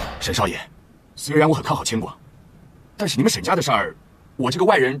沈少爷，虽然我很看好千广，但是你们沈家的事儿，我这个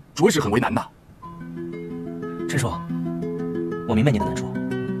外人着实很为难呐。陈叔，我明白你的难处，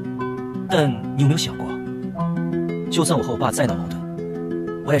但你有没有想过，就算我和我爸再闹矛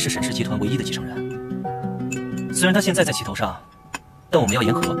盾，我也是沈氏集团唯一的继承人。虽然他现在在气头上，但我们要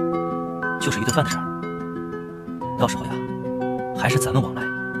言和，就是一顿饭的事儿。到时候呀，还是咱们往来。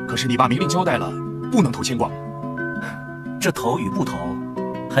可是你爸明令交代了，不能投千广。这投与不投，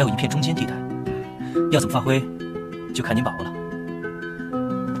还有一片中间地带，要怎么发挥，就看您把握了。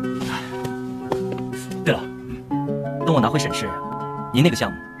对了，等我拿回沈氏，您那个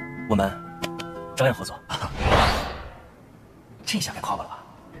项目，我们照样合作。这下该夸我了吧？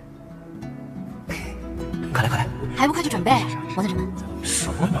快来！还不快去准备？忙什么？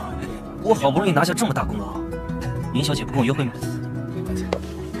什么呢？我好不容易拿下这么大功劳，林小姐不跟我约会吗？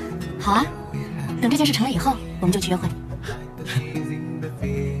好啊，等这件事成了以后，我们就去约会。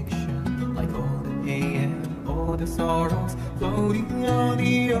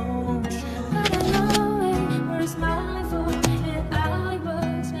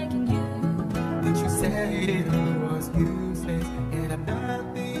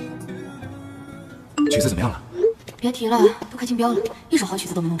曲子怎么样了？别提了，都快竞标了，一首好曲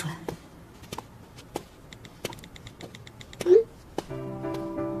子都没弄出来。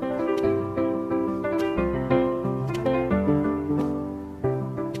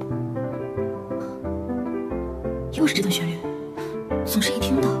又是这段旋律，总是一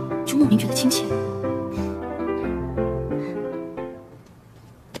听到就莫名觉得亲切。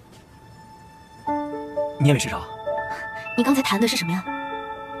你也没睡着？你刚才弹的是什么呀？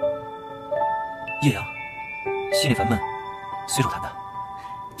叶阳，心里烦闷，随手弹的。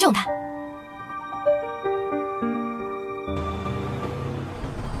这种弹。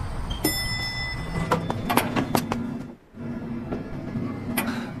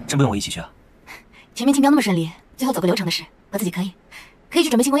真不用我一起去啊？前面竞标那么顺利，最后走个流程的事，我自己可以去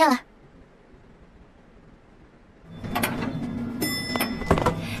准备庆功宴了。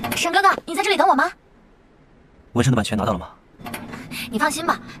沈哥哥，你在这里等我吗？纹身的版权拿到了吗？你放心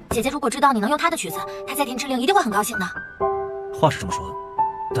吧，姐姐如果知道你能用她的曲子，她在天之灵一定会很高兴的。话是这么说，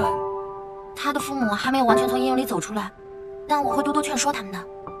但她的父母还没有完全从阴影里走出来，但我会多多劝说他们的。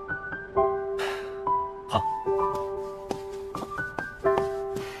好。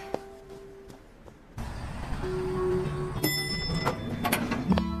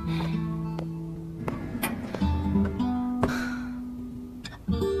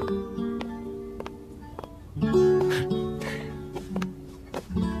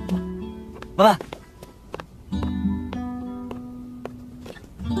弯弯，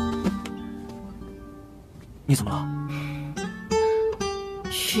你怎么了？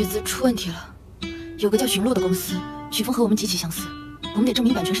曲子出问题了，有个叫寻路的公司，曲风和我们极其相似，我们得证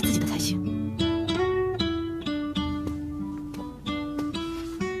明版权是自己的才行。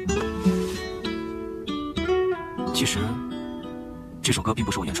其实，这首歌并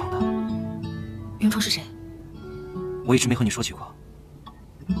不是我原创的。原创是谁？我一直没和你说起过。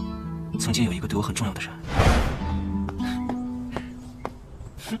曾经有一个对我很重要的人。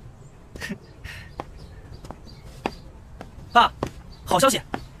爸，好消息，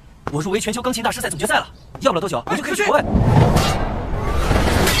我入围全球钢琴大师赛总决赛了，要不了多久我就可以去国外。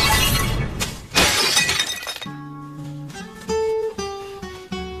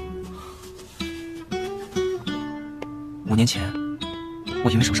5年前，我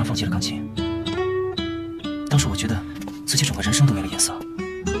因为受伤放弃了钢琴。当时我觉得自己整个人生都没了颜色。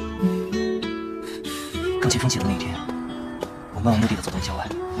钢琴放弃的那一天，我漫无目的地走到郊外，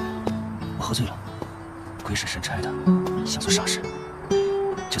我喝醉了，鬼使神差的想做傻事。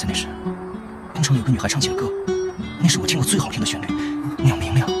就在那时，工厂有个女孩唱起了歌，那是我听过最好听的旋律，那样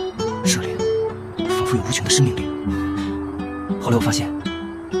明亮、热烈，仿佛有无穷的生命力。后来我发现，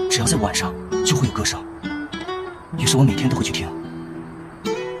只要在晚上就会有歌声，于是我每天都会去听。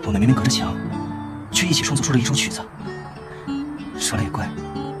我们明明隔着墙，却一起创作出了一首曲子。说来也怪，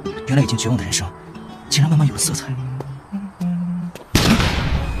原来已经绝望的人生，竟然慢慢有了色彩。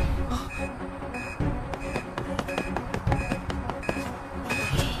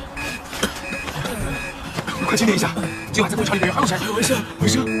快鉴定一下，今晚在工厂里的人还有谁？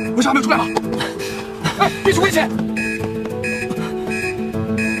文生还没有出来吗？哎，别出危险！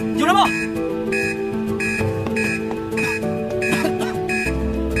有人吗？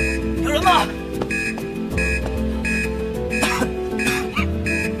有人吗？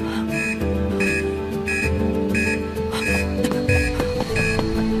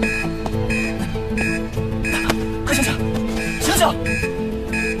快醒醒！醒醒！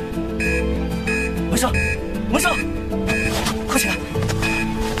文生，快起来！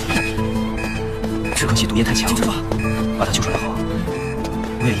只可惜毒烟太强，把他救出来后，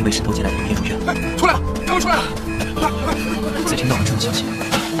我也因为沈头姐来的毒烟入院。哎，出来了，他们出来了！在听到了这个消息，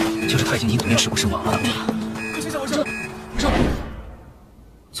就是他已经因毒烟事故身亡了。快醒醒，文生！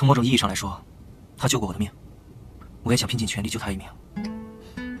从某种意义上来说，他救过我的命，我也想拼尽全力救他一命。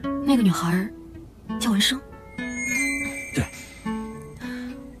那个女孩叫文生。对，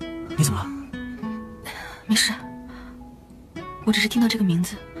你怎么了？没事，我只是听到这个名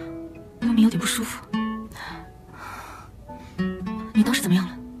字，莫名有点不舒服。你当时怎么样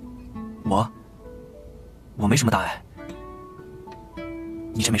了？我没什么大碍。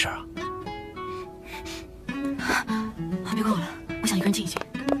你真没事啊？别管我了，我想一个人静一静。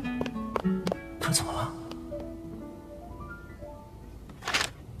他怎么了？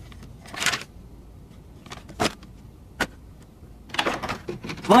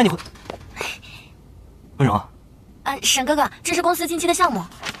我爱你会。温柔。沈哥哥，这是公司近期的项目。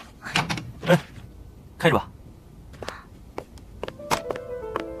哎，开着吧。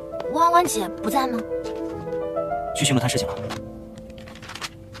弯弯姐不在吗？去巡逻谈事情了。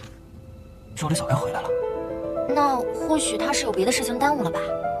照理早该回来了。那或许她是有别的事情耽误了吧？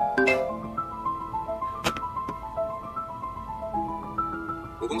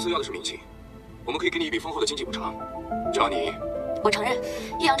我公司要的是名气，我们可以给你一笔丰厚的经济补偿，只要你。我承认，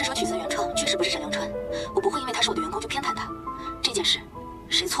叶阳这首曲子的原创确实不是沈良川，我不会因为他是我的员工就偏袒他。这件事，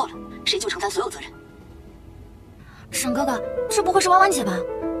谁错了，谁就承担所有责任。沈哥哥，这不会是弯弯姐吧？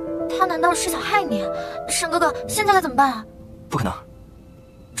她难道是想害你？沈哥哥，现在该怎么办啊？不可能，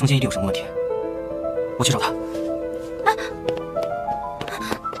中间一定有什么问题。我去找他。哎，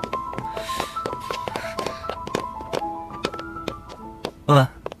温文，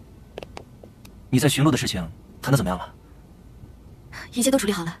你在巡逻的事情谈得怎么样了？一切都处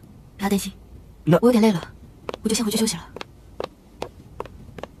理好了，不要担心。那我有点累了，我就先回去休息了。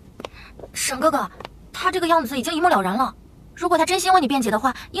沈哥哥，他这个样子已经一目了然了。如果他真心为你辩解的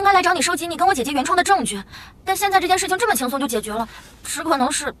话，应该来找你收集你跟我姐姐原创的证据。但现在这件事情这么轻松就解决了，只可能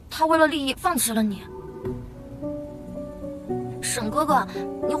是他为了利益放弃了你。沈哥哥，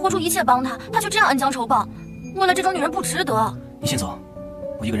你豁出一切帮他，他却这样恩将仇报，为了这种女人不值得。你先走，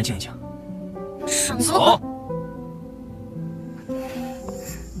我一个人静一静。沈哥哥。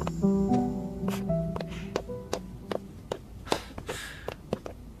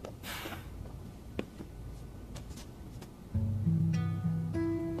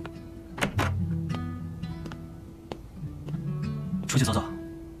出去走走。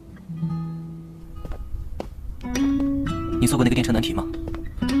你做过那个电车难题吗？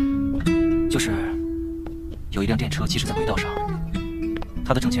就是有一辆电车疾驶在轨道上，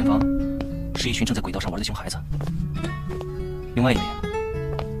它的正前方是一群正在轨道上玩的熊孩子，另外一边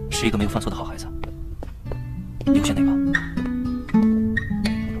是一个没有犯错的好孩子。你会选哪个？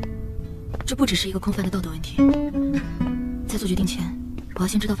这不只是一个空泛的道德问题。在做决定前，我要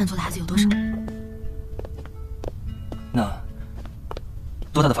先知道犯错的孩子有多少。那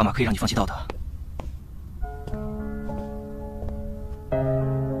多大的砝码可以让你放弃道德？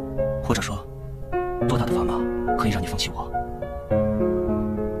或者说，多大的砝码可以让你放弃我？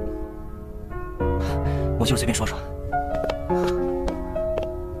我就是随便说说。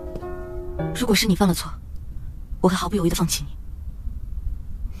如果是你犯了错，我会毫不犹豫地放弃你。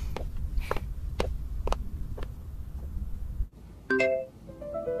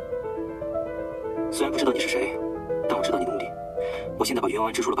虽然不知道你是谁，但我知道你的目的。我现在把袁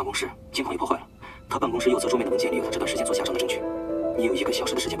安支出了办公室，监控也破坏了。他办公室右侧桌面的文件里有他这段时间做假账的证据。你有1个小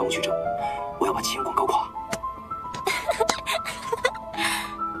时的时间帮我取证，我要把钱广告垮。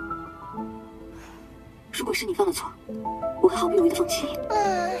如果是你犯了错，我会毫不犹豫地放弃你。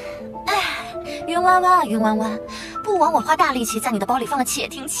云湾湾啊，云湾湾，不枉我花大力气在你的包里放了窃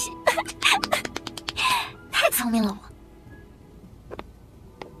听器，太聪明了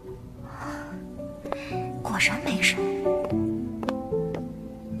我。果然没人。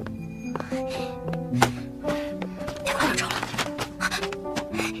太快要找了，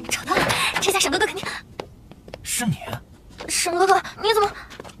找到了！这下沈哥哥肯定是你？沈哥哥，你怎么？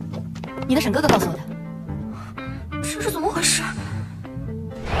你的沈哥哥告诉我的。这是怎么回事？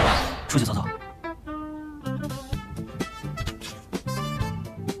出去走走。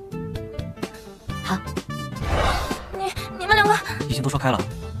好。你们两个已经都说开了。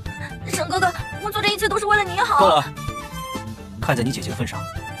沈哥哥，我做这一切都是为了你好。够了！看在你姐姐的份上，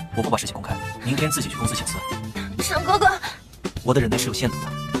我不把事情公开，明天自己去公司请辞。沈哥哥，我的忍耐是有限度的。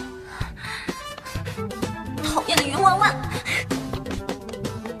讨厌的云湾湾。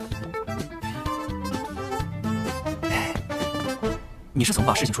你是怎么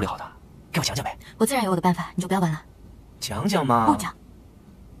把事情处理好的？给我讲讲呗。我自然有我的办法，你就不要管了。讲讲嘛。不讲。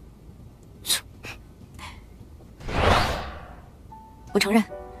我承认，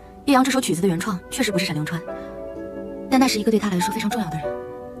叶阳这首曲子的原创确实不是沈良川，但那是一个对他来说非常重要的人，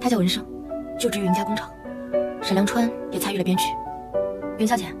他叫文生，就职于云家工厂，沈良川也参与了编曲。云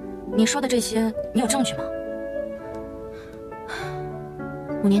小姐，你说的这些，你有证据吗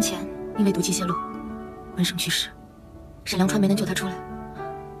？5年前，因为毒气泄露，文生去世，沈良川没能救他出来，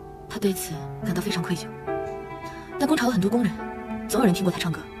他对此感到非常愧疚。但工厂有很多工人，总有人听过他唱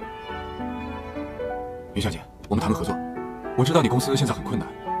歌。云小姐，我们谈个合作。我知道你公司现在很困难，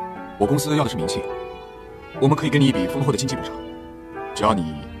我公司要的是名气，我们可以给你一笔丰厚的经济补偿，只要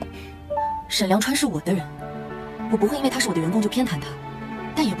你……沈良川是我的人，我不会因为他是我的员工就偏袒他，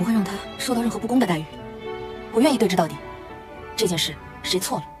但也不会让他受到任何不公的待遇。我愿意对峙到底，这件事谁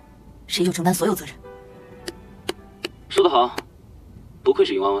错了，谁就承担所有责任。说得好，不愧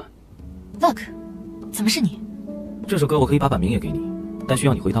是云湾湾。Look， 怎么是你？这首歌我可以把版名也给你，但需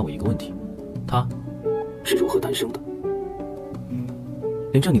要你回答我一个问题：它是如何诞生的？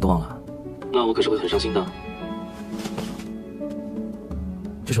连这你都忘了，那我可是会很伤心的。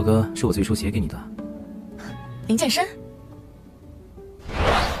这首歌是我最初写给你的。林健身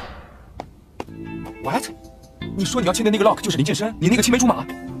 ？What？ 你说你要签的那个 lock 就是林健身？你那个青梅竹马？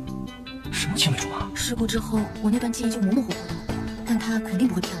什么青梅竹马？事故之后，我那段记忆就模模糊糊的，但他肯定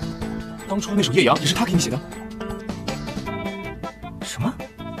不会骗我。当初那首《夜阳》也是他给你写的？什么？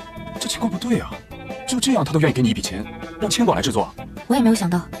这情况不对啊！就这样他都愿意给你一笔钱，让千广来制作？我也没有想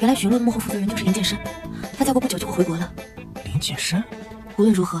到，原来巡逻的幕后负责人就是林健身，他再过不久就会回国了。林健身？无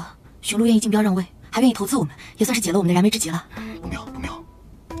论如何，巡逻愿意竞标让位，还愿意投资我们，也算是解了我们的燃眉之急了。不妙，不妙！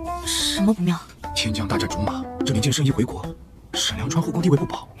什么不妙？天将大战竹马，这林健身一回国，沈良川后宫地位不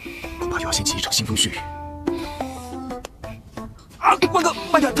保，恐怕又要掀起一场腥风血雨。啊，万哥，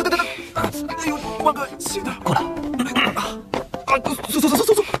慢点，他！哎呦，万哥，轻点，过来。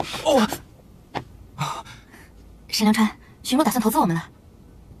走！哦。沈良川，巡逻打算投资我们了。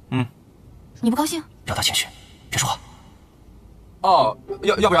你不高兴？表达情绪，别说话。哦，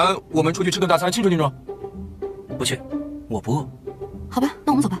要不然我们出去吃顿大餐庆祝庆祝？不去，我不饿。好吧，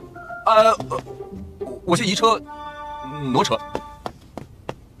那我们走吧。我先移车，挪车。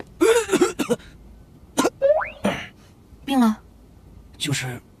病了？就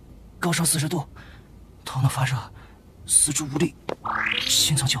是高烧40度，头脑发热，四肢无力，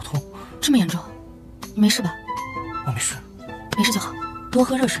心脏绞痛。这么严重？你没事吧？我没事，没事就好，多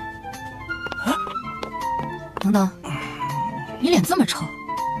喝热水。啊？等等，你脸这么臭，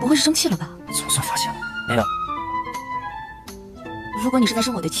不会是生气了吧？总算发现了，没有。如果你是在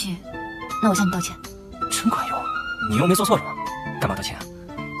生我的气，那我向你道歉。真管用，你又没做错什么，干嘛道歉啊？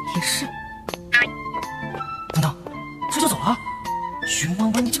也是。等等，这就走了？云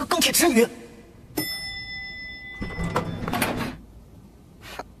湾湾，你这个钢铁直女！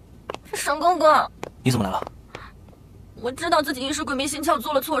沈公公，你怎么来了？我知道自己一时鬼迷心窍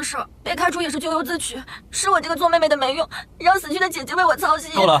做了错事，被开除也是咎由自取，是我这个做妹妹的没用，让死去的姐姐为我操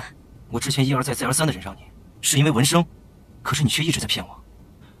心。够了！我之前一而再再而三的忍让你，是因为文生，可是你却一直在骗我。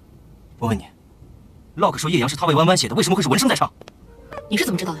我问你，log 说叶阳是他为弯弯写的，为什么会是文生在唱？你是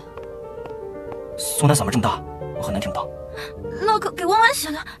怎么知道的？苏南嗓门这么大，我很难听不到。log 给弯弯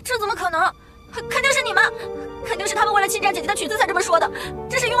写的，这怎么可能？肯定是你们，肯定是他们为了侵占姐姐的曲子才这么说的。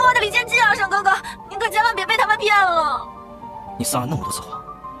这是云弯弯的离间计啊，沈哥哥，您可千万别被他们骗了。你撒了那么多次谎，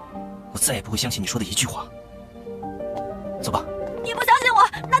我再也不会相信你说的一句话。走吧。你不相信我，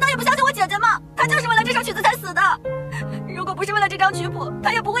难道也不相信我姐姐吗？她就是为了这首曲子才死的。如果不是为了这张曲谱，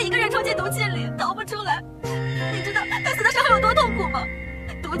她也不会一个人冲进毒气里逃不出来。你知道她死的时候有多痛苦吗？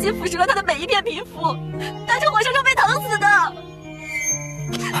毒气腐蚀了她的每一片皮肤，她是活生生被疼死的。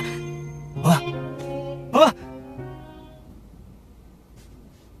文文，文文，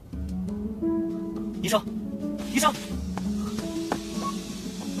医生，医生，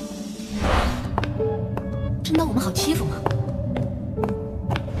真当我们好欺负吗？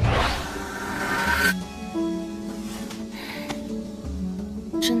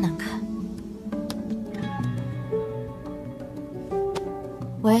真难看。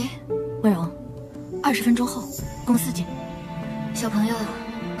喂，温柔，20分钟后公司见。小朋友，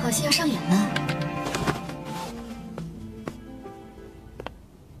好戏要上演了。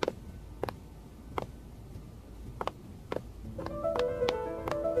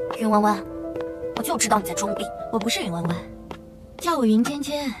云弯弯，我就知道你在装逼。我不是云弯弯，叫我云尖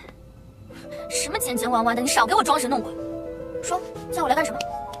尖。什么尖尖弯弯的，你少给我装神弄鬼。说，叫我来干什么？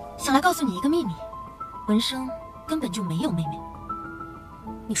想来告诉你一个秘密，文生根本就没有妹妹。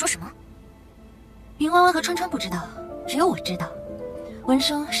你说什么？云弯弯和川川不知道，只有我知道。文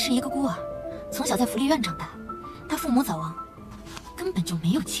生是一个孤儿，从小在福利院长大，他父母早亡，根本就没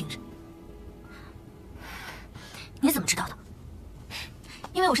有亲人。你怎么知道的？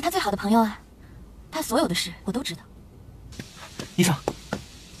因为我是他最好的朋友啊，他所有的事我都知道。医生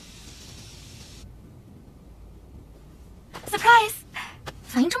 ，surprise！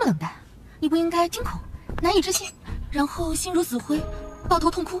 反应这么冷淡，你不应该惊恐、难以置信，然后心如死灰，抱头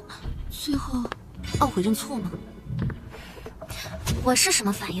痛哭，最后懊悔认错吗？我是什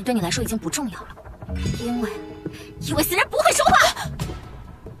么反应对你来说已经不重要了，因为死人不会说话。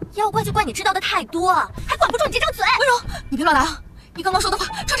要怪就怪你知道的太多，还管不住你这张嘴。温柔，你别乱来啊！你刚刚说的话，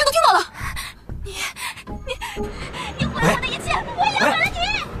川川都听到了。你毁了我的一切，我也毁了你。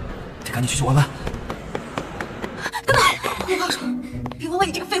得赶紧去救文文。等等，我告诉你，云弯弯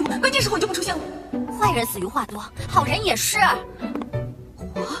你这个废物，关键时候你就不出现了。坏人死于话多，好人也是。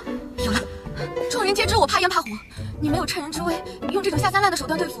我有了，众人皆知我怕烟怕火，你没有趁人之危，用这种下三滥的手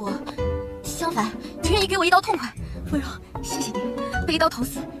段对付我，相反，你愿意给我一刀痛快。温柔，谢谢你，被一刀捅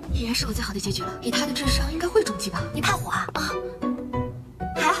死依然是我最好的结局了。以他的智商，应该会中计吧？你怕火啊？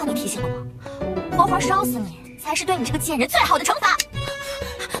还好你提醒了我，活活烧死你才是对你这个贱人最好的惩罚。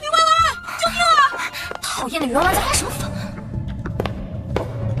云弯弯，救命啊！讨厌的云弯弯在发什么疯？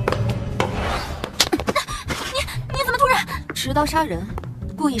你怎么突然持刀杀人，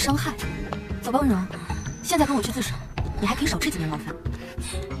故意伤害。走吧，温柔，现在跟我去自首，你还可以少吃几年牢饭。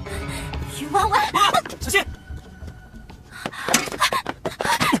云弯弯，小心！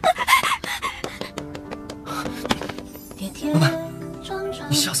文文，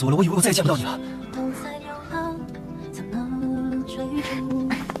你吓死我了，我以为我再也见不到你了。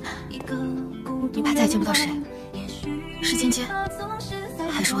你怕再也见不到谁？是尖尖，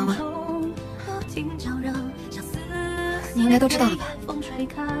还是弯弯？你应该都知道了吧？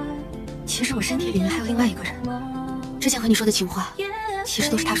其实我身体里面还有另外一个人，之前和你说的情话，其实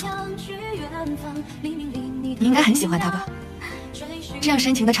都是他说的。你应该很喜欢他吧？这样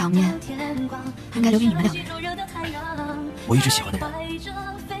深情的场面，应该留给你们两个人。我一直喜欢的人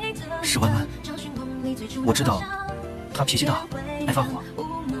是弯弯，我知道他脾气大，爱发火，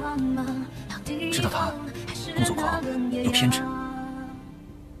知道他工作狂，有偏执，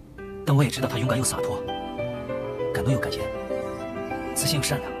但我也知道他勇敢又洒脱，感动又感言，自信又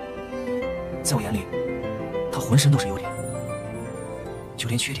善良。在我眼里，他浑身都是优点，就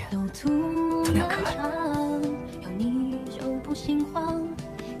连缺点都那样可爱。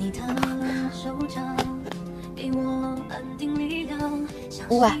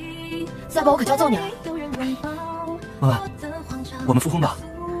无外，再不我可就要揍你了。文文，我们复婚吧。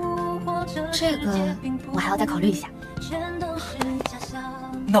这个我还要再考虑一下。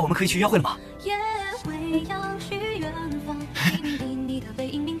那我们可以去约会了吗？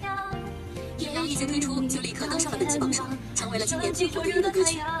演员一经推出，就立刻登上了本期榜首，成为了今年最火热的歌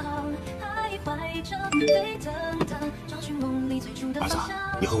曲。儿子，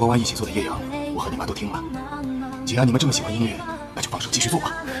你和弯弯一起做的《夜阳》，我和你妈都听了。既然你们这么喜欢音乐，那就放手继续做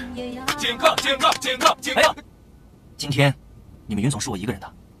吧。请客，请客，请客，请客！没有，今天你们云总是我一个人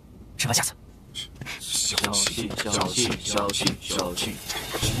的，吃饭下次。小气。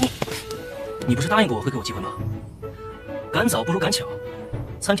你不是答应过我会给我机会吗？赶早不如赶巧，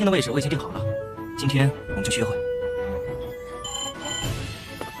餐厅的位置我已经订好了，今天我们就约会。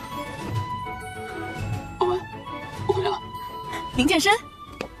欧文，我回来了。林健身，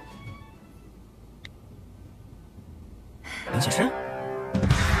林健身。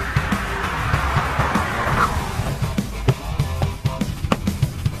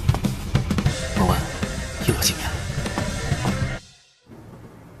 又要见面了，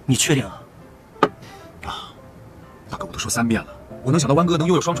你确定啊？啊，大哥，我都说3遍了，我能想到湾哥能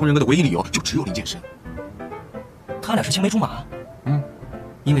拥有双重人格的唯一理由，就只有林健身。他俩是青梅竹马，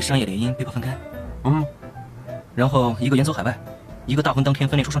因为商业联姻被迫分开，然后一个远走海外，一个大婚当天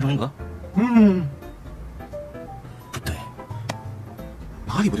分裂出双重人格，不对，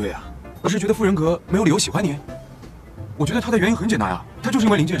哪里不对啊？我是觉得副人格没有理由喜欢你，我觉得他的原因很简单呀，他就是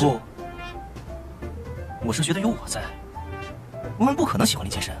因为林健身。不。 我是觉得有我在，我们不可能喜欢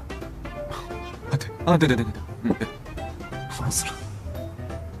林健身。对，对，烦死了，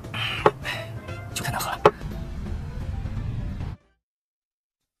酒太难喝了。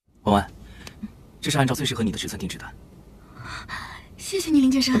婉婉，这是按照最适合你的尺寸定制的。谢谢你，林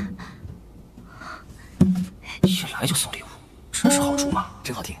健身。一来就送礼物，真是好主嘛，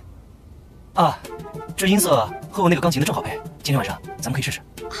真好听。啊，这音色和我那个钢琴的正好配，今天晚上咱们可以试试。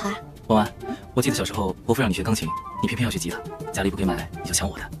好啊。 婉婉，我记得小时候伯父让你学钢琴，你偏偏要学吉他，家里不给买，你就抢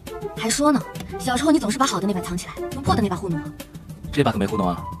我的。还说呢，小时候你总是把好的那把藏起来，用破的那把糊弄我。这把可没糊弄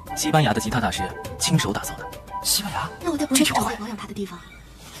啊，西班牙的吉他大师亲手打造的。西班牙？那我再不认识找会保养它的地方。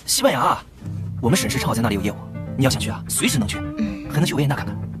西班牙，我们沈氏正好在那里有业务，你要想去啊，随时能去，还能去维也纳看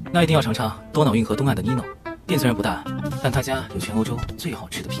看。那一定要尝尝多瑙运河东岸的尼诺，店虽然不大，但他家有全欧洲最好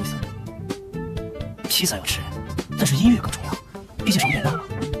吃的披萨。披萨要吃，但是音乐更重要，毕竟是维也纳嘛。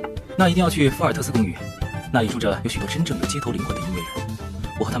 那一定要去福尔特斯公寓，那里住着有许多真正有街头灵魂的音乐人，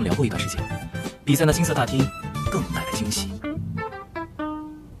我和他们聊过一段时间，比在那金色大厅更能带来惊喜。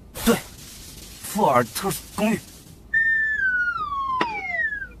对，福尔特斯公寓。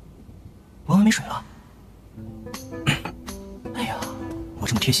文文没水了。哎呀，我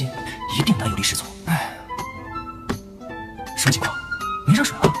这么贴心，一定难有力十足。哎，什么情况？没上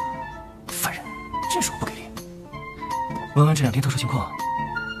水了？烦人，真是我不给力。文文这2天特殊情况。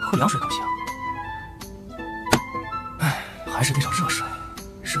 喝凉水可不行，哎，还是得找热水。哎，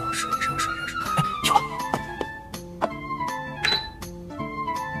有了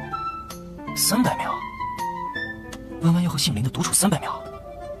，300秒。弯弯要和姓林的独处300秒，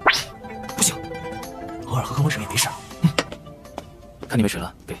不行，偶尔喝温水也没事。看你没水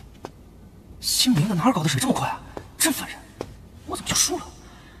了，给。姓林的哪儿搞的水这么快啊？真烦人，我怎么就输了？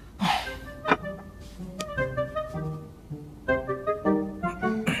哎。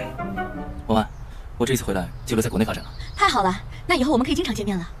 婉婉，我这次回来就留在国内发展了。太好了，那以后我们可以经常见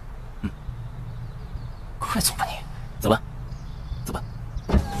面了。快走吧你，走吧，走吧。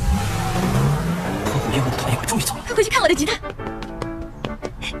和我约会的团友终于走了。快回去看我的吉他。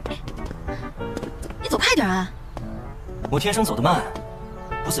你走快点啊！我天生走得慢，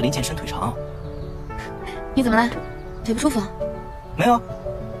不似林健身腿长。你怎么了？腿不舒服？没有。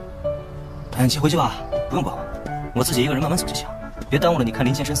哎，你先回去吧，不用管我，我自己一个人慢慢走就行，别耽误了你看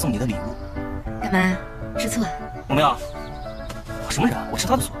林健身送你的礼物。 干嘛？吃醋啊？我没有。我什么人啊？我吃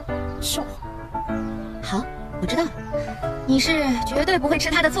他的醋？笑话。好，我知道了，你是绝对不会吃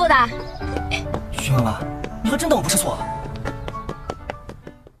他的醋的。徐婉婉，你还真当我不吃醋啊？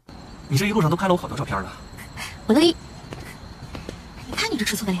你这一路上都拍了我好多照片了。我乐意。你看你这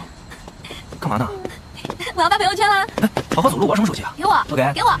吃醋的脸。干嘛呢？我要发朋友圈了。哎，好好走路，玩什么手机啊？给我。不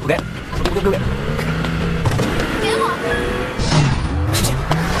给。给我。不给。不给。给我。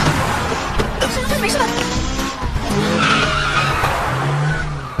 没事吧？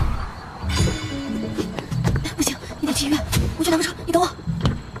不行，你得去医院。我去拿个车，你等我。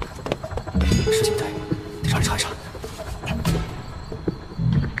事情不对，得让人查一查。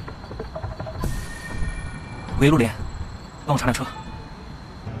喂，陆莲，帮我查辆车。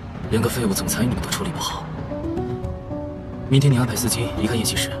连个废物总裁你们都处理不好，明天你安排司机离开夜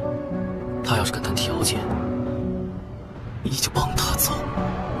骑室，他要是敢谈条件，你就帮他走。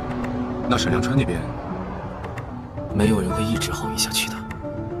 那沈良川那边，没有人会一直好运下去的。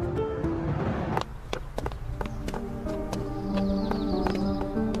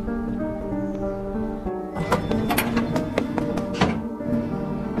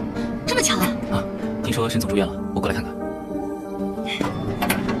这么巧啊！啊，听说沈总住院了，我过来看看。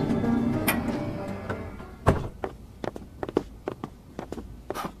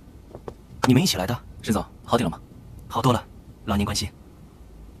你们一起来的，沈总好点了吗？好多了，劳您关心。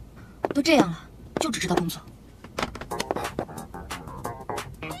都这样了，就只知道工作。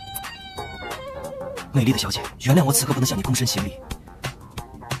美丽的小姐，原谅我此刻不能向你躬身行礼。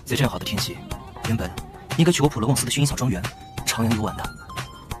在这样好的天气，原本应该去我普罗旺斯的薰衣草庄园徜徉游玩的，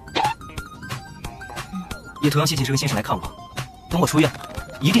也同样谢谢这位先生来看我。等我出院，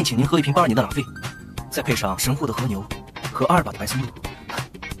一定请您喝一瓶82年的朗费，再配上神户的和牛和阿尔巴的白松露，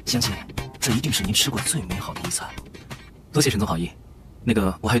相信这一定是您吃过最美好的一餐。多谢沈总好意，那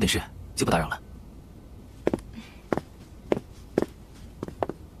个我还有点事，就不打扰了。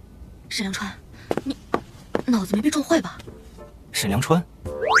沈良川，你脑子没被撞坏吧？沈良川？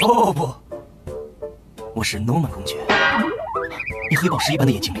哦不，我是 Norman 公爵。你黑宝石一般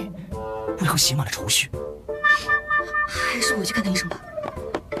的眼睛里，为何写满了愁绪？还是我去看看医生吧。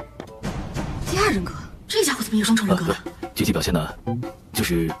第二人格，这家伙怎么有双重人格了？具体表现呢，就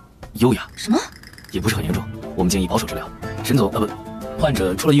是优雅。什么？也不是很严重，我们建议保守治疗。沈总，患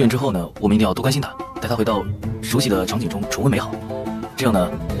者出了医院之后呢，我们一定要多关心他，带他回到熟悉的场景中重温美好，这样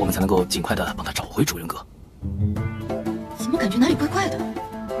呢，我们才能够尽快的帮他找回主人格。怎么感觉哪里怪怪的？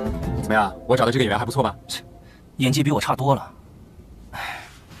怎么样？我找的这个演员还不错吧？演技比我差多了。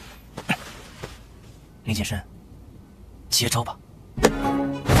林健身，接招吧！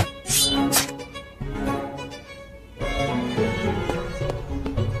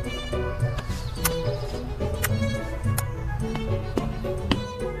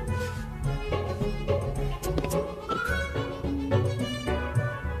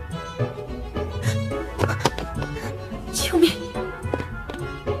救命！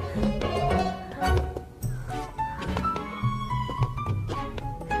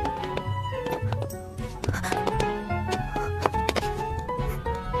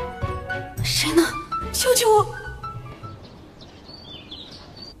谁呢？救救我！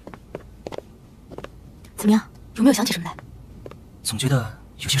怎么样？有没有想起什么来？总觉得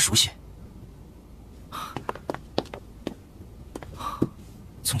有些熟悉，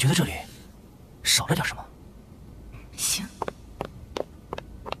总觉得这里少了点什么。行。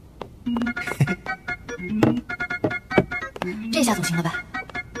这下总行了吧？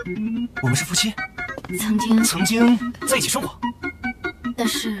我们是夫妻，曾经在一起生活，但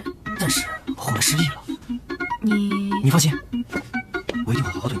是后来失忆了。你放心，我一定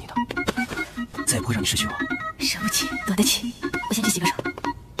会好好对你的，再也不会让你失去我。惹不起，躲得起。我先去洗个手。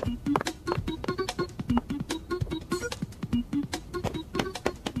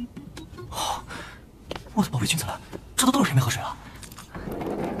哦，我的宝贝君子了，这都多少天没喝水了？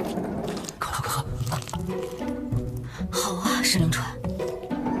快喝！好啊，石良川。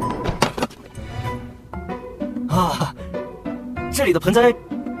啊，这里的盆栽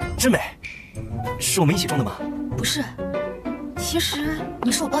真美，是我们一起种的吗？不是，其实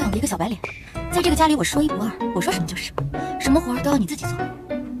你是我包养的一个小白脸，在这个家里我说一不二，我说什么就是什么，什么活儿都要你自己做。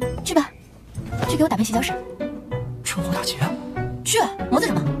去吧，去给我打遍洗脚水。趁火打劫？去，磨蹭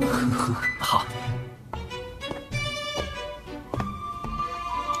什么？好。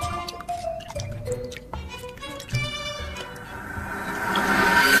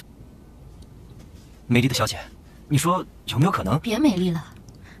美丽的小姐，你说有没有可能？别美丽了，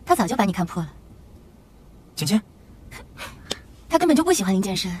他早就把你看破了。芊芊，他根本就不喜欢林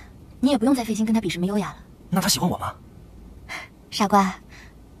健身，你也不用再费心跟他比什么优雅了。那他喜欢我吗？傻瓜，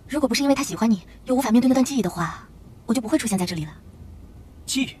如果不是因为他喜欢你，又无法面对那段记忆的话，我就不会出现在这里了。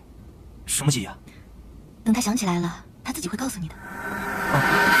记忆？什么记忆啊？等他想起来了，他自己会告诉你的。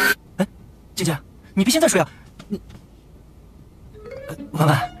哦，哎，芊芊，你别现在睡啊！你，婉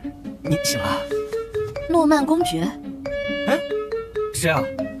婉，你醒了？诺曼公爵。哎，谁啊？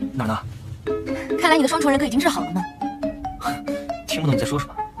哪儿呢？看来你的双重人格已经治好了呢。听不懂你在说什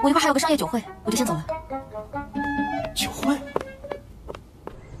么。我一会儿还有个商业酒会，我就先走了。酒会？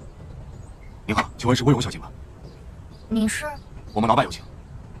您好，请问是温柔小姐吗？你是？我们老板有请。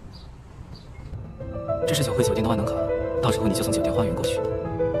这是酒会酒店的万能卡，到时候你就从酒店花园过去。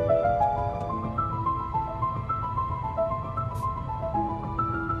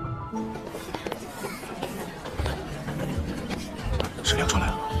沈良川来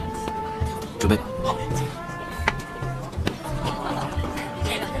了，准备吧。好。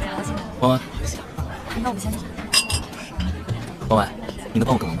婉婉，那我们先走。婉婉，你能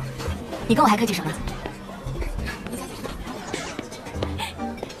帮我个忙吗？你跟我还客气什么？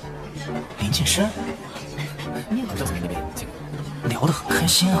林健身，赵总那边请。聊得很开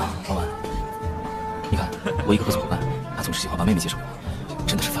心啊。婉婉，你看我一个合作伙伴，他总是喜欢把妹妹介绍给我，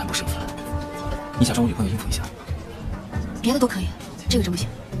真的是烦不胜烦。你假装我女朋友应付一下。别的都可以，这个真不行。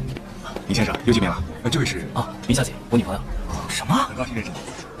林先生又见面了，这位是林小姐，我女朋友。什么？很高兴认识你。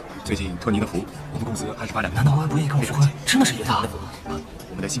最近托您的福，我们公司还是发展。难道我不愿意跟我复婚？真的是爷大的福。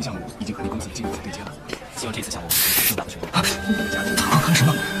我们的新项目已经和您公司进入对接了，希望这次项目更大的成功。他干什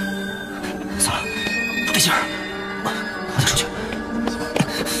么？算了，不对劲儿，我得出去。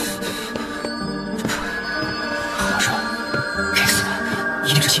好事，该死的，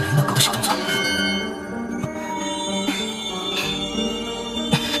一定是心理领导搞的小动作。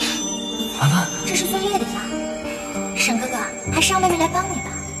婉婉，这是分裂的呀，沈哥哥，还是让妹妹来帮你吧。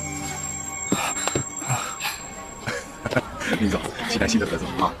林总，期待新的合作。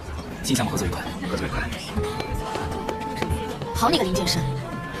好，新项目合作愉快，合作愉快。好你个林健身，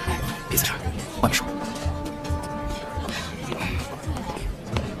别在这儿，外面说。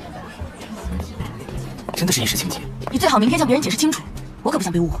真的是一时情急。你最好明天向别人解释清楚，我可不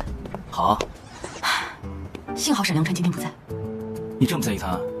想被误会。好，幸好沈良川今天不在。你这么在意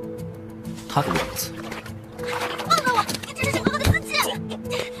他，他可无法如此。放开我！你只是沈哥哥的司机。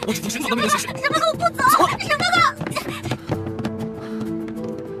我只听沈总的命令行事。沈哥哥，我不走！沈哥哥。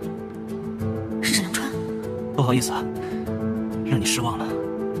是沈良川。不好意思啊，让你失望了。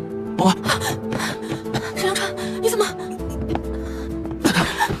我，沈良川，你怎么？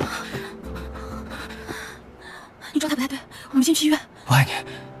你状态不太对，我们先去医院。我爱你。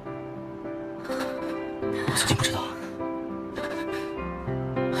我究竟不知道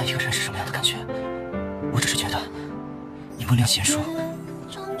爱一个人是什么样的感觉，我只是觉得你温良贤淑，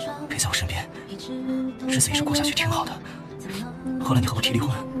陪在我身边，日子一直过下去挺好的。后来你和我提离婚，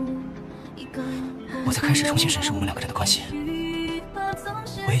我才开始重新审视我们两个人的关系。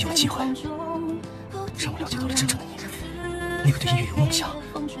我也有了机会，让我了解到了真正的你，那个对音乐有梦想、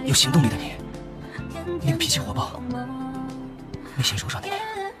有行动力的你，那个脾气火爆、内心柔软的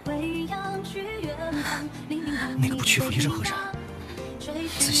你，那个不屈服于任何人、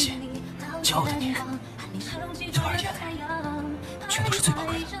自信、骄傲的你，对我而言，全都是最宝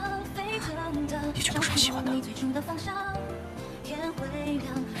贵的，也全都是我喜欢的。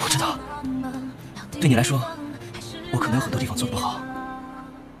我知道，对你来说，我可能有很多地方做得不好，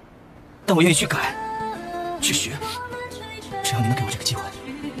但我愿意去改、去学，只要你能给我这个机会。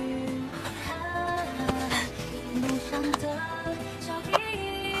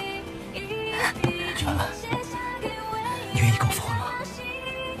婉婉，你愿意跟我复婚吗？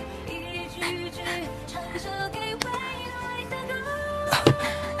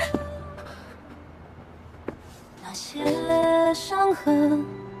那些伤痕，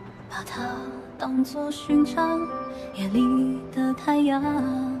把它当作勋章，夜里的太阳，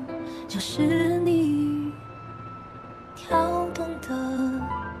就是你跳动的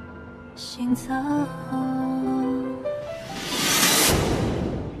心脏。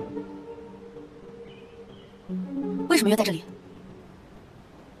为什么约在这里？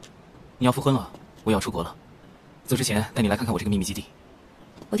你要复婚了，我也要出国了。走之前带你来看看我这个秘密基地。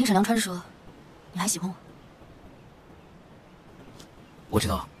我听沈良川说，你还喜欢我。我知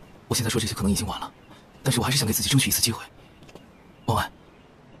道，我现在说这些可能已经晚了，但是我还是想给自己争取一次机会。婉婉，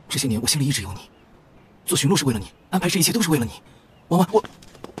这些年我心里一直有你，做巡逻是为了你，安排这一切都是为了你。婉婉，我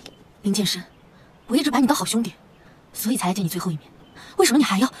林健身，我一直把你当好兄弟，所以才来见你最后一面。为什么你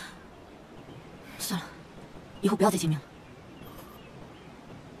还要？算了，以后不要再见面了。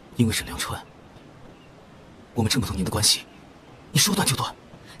因为沈良川，我们这么多年的关系，你说断就断。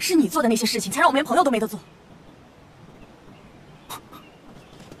是你做的那些事情，才让我们连朋友都没得做。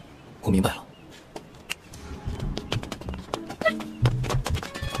我明白了。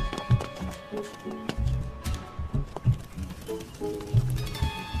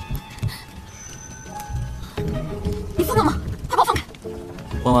你疯了吗？快把我放开！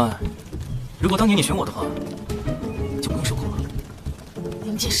婉婉，如果当年你选我的话，就不用受苦了。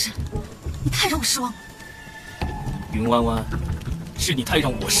林健身，你太让我失望了。云湾湾，是你太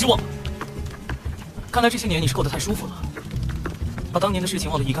让我失望了。看来这些年你是过得太舒服了，把当年的事情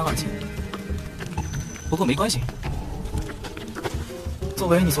忘得一干二净。不过没关系，作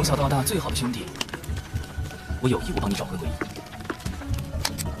为你从小到大最好的兄弟，我有义务帮你找回回忆。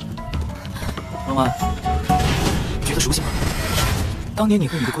婉婉，觉得熟悉吗？当年你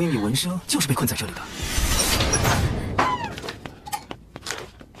和你的闺蜜文生就是被困在这里的。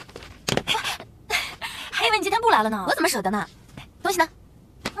还以为你今天不来了呢。我怎么舍得呢？东西呢？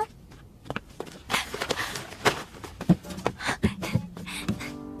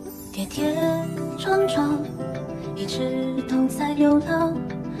跌跌撞撞，一直都在流浪，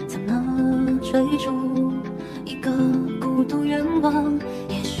怎么追逐一个孤独愿望？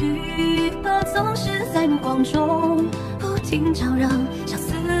也许吧，总是在目光中不停叫嚷，像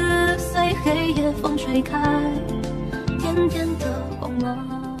撕碎黑夜风吹开点点的光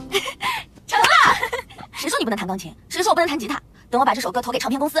芒。成了！谁说你不能弹钢琴？谁说我不能弹吉他？等我把这首歌投给唱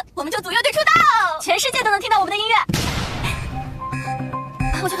片公司，我们就组乐队出道，全世界都能听到我们的音乐。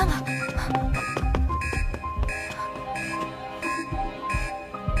我去看看，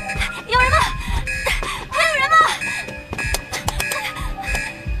有人吗？还有人吗？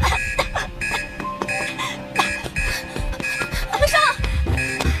阿生，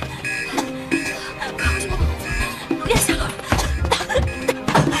快回去吧，有点响了。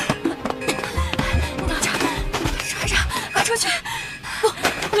你等着，傻傻，快出去！不，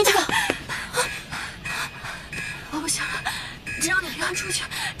没这个。我不行了，只有你陪我出去，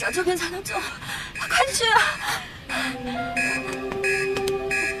找这边才能救我。快去啊！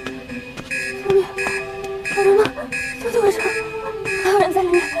后面有人吗？怎么回事？还有人在里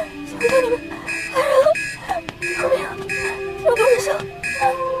面，求求你们，来人了！后面有多少？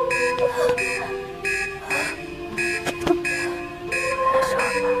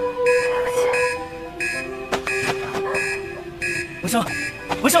文生，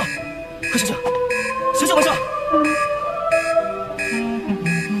文生，快醒醒，醒醒，文生！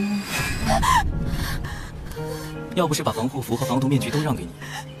要不是把防护服和防毒面具都让给你，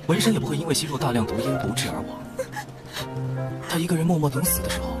文生也不会因为吸入大量毒烟不治而亡。他一个人默默等死的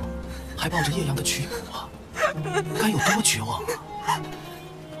时候，还抱着叶阳的躯骨啊，该有多绝望啊！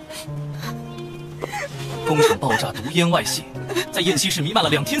工厂爆炸，毒烟外泄，在燕西市弥漫了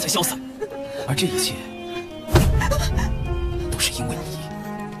2天才消散，而这一切都是因为你。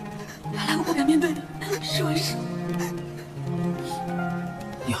原来我不敢面对的是文生。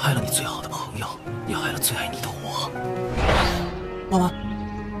你害了你最好的朋友，也害了最爱你的我。婉婉，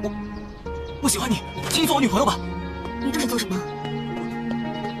我喜欢你，请你做我女朋友吧。你这是做什么？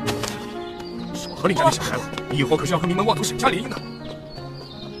是我和林家人想开了，以后可是要和名门望族沈家联姻的。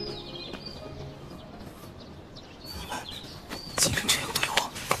你们竟然这样对我！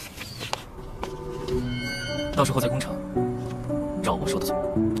到时候在工厂照我说的做。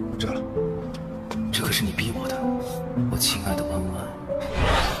知道了。这可是你逼我的，我亲爱的婉婉。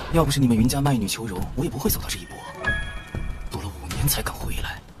要不是你们云家卖女求荣，我也不会走到这一步。躲了5年才敢回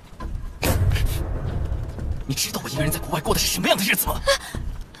来。你知道我一个人在国外过的是什么样的日子吗？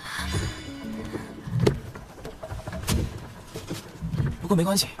不过没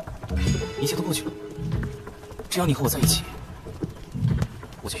关系，一切都过去了。只要你和我在一起，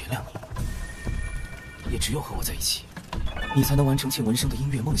我就原谅你。也只有和我在一起，你才能完成欠文生的音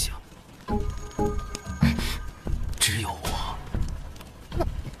乐梦想。只有我。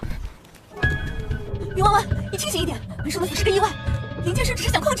云婉婉，你清醒一点，文生的死是个意外，林建生只是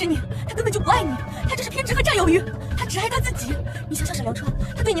想控制你，他根本就不爱你，他只是偏执和占有欲，他只爱他自己。你想想沈良川，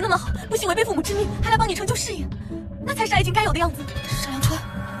他对你那么好，不惜违背父母之命，还来帮你成就事业，那才是爱情该有的样子。沈良川，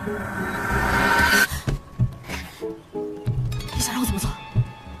你想让我怎么做？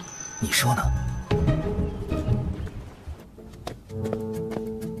你说呢？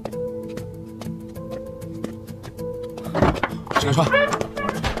沈良川，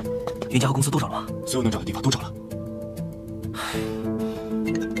云家和公司都找了吗？所有能找的地方都找了。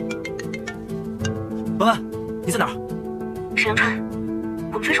婉婉，你在哪儿？沈良川，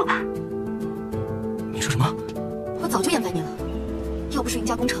我们分手吧。你说什么？我早就厌烦你了，要不是云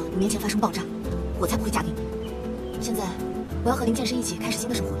家工厂5年前发生爆炸，我才不会嫁给你。现在我要和林建生一起开始新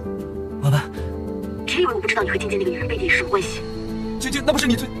的生活了。婉婉，别以为我不知道你和静静那个女人背地里是什么关系。静静，那不是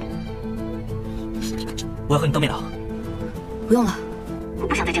你最……我要和你当面聊。不用了，我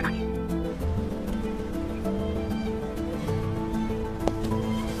不想再见到你。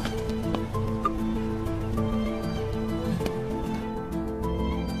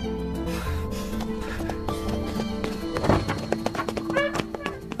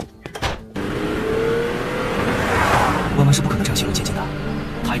婉婉是不可能这样形容静静的，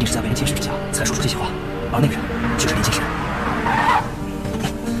她一定是在为人监视之下才说出这些话，而那个人就是林建生。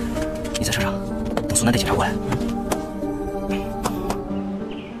你在车上，等苏南带警察过来。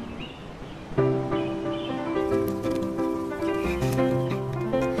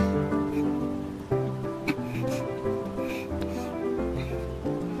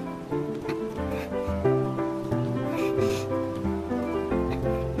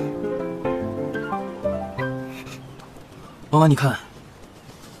婉婉，你看，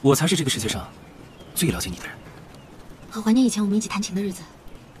我才是这个世界上最了解你的人。好怀念以前我们一起弹琴的日子。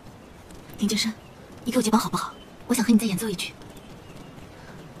林建生，你给我接棒好不好？我想和你再演奏一曲。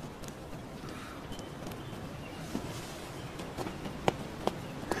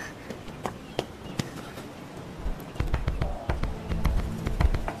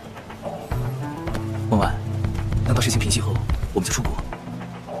婉婉，等到事情平息后，我们就出国。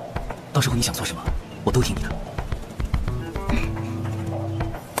到时候你想做什么，我都听你的。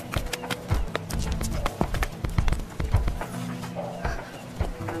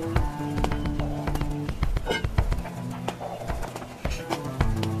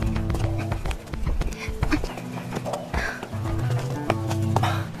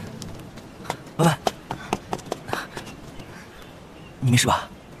你没事吧？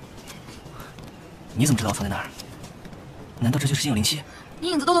你怎么知道我藏在哪儿？难道这就是心有灵犀？你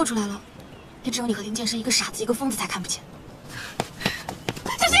影子都露出来了，也只有你和林剑是一个傻子一个疯子才看不见。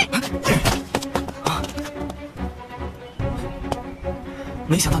小心！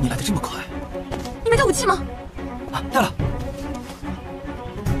没想到你来的这么快。你没带武器吗？啊，带了。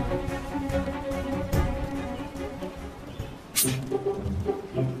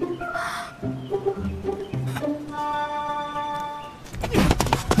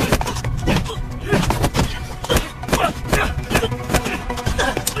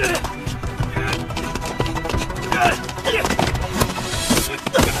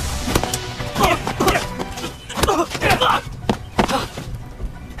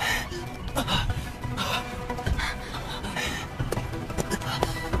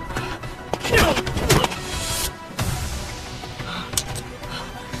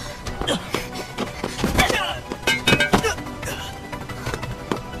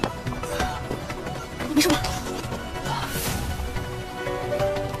你没事吧？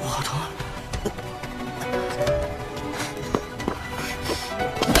我好疼。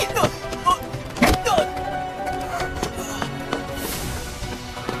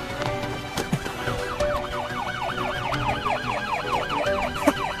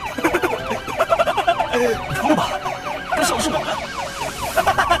你疯了吧？该笑的是我们。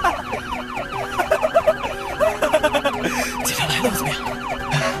警察来了又怎么样？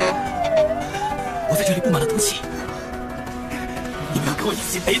我在这里布满了毒气，你们要跟我一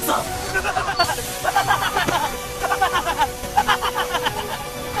起陪葬。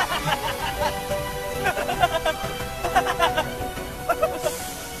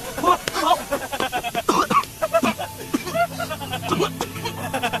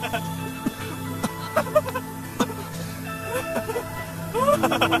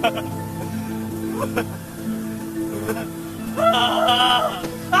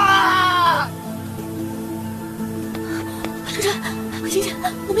晨晨，醒醒，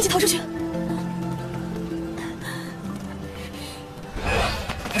我们一起逃出去。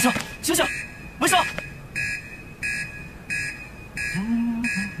文生，醒醒，文生！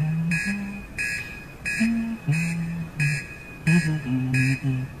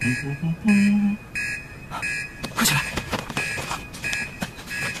快起来！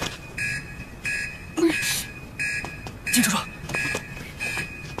金叔叔，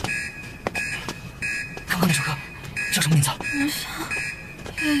刚刚那首歌叫什么名字？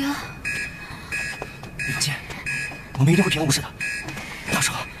月圆。你放心，我们一定会平安无事的。到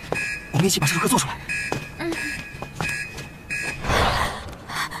时候，我们一起把这首歌做出来。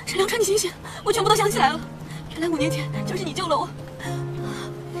沈良川，你醒醒，我全部都想起来了。原来5年前就是你救了我。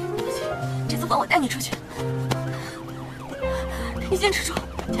这次换我带你出去，你坚持住，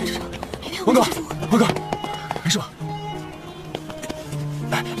坚持住，明天我们去复活。文哥，没事吧？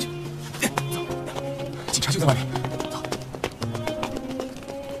来，走，警察就在外面。走。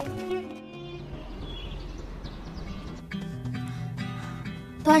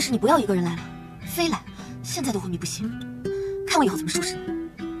都暗示你不要一个人来了，非来，现在都昏迷不醒，看我以后怎么收拾你。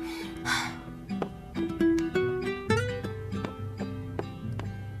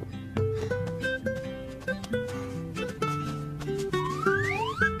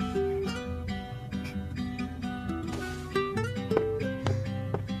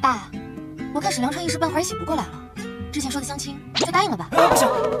爸，我看沈良川一时半会儿也醒不过来了。之前说的相亲，你就答应了吧？不行，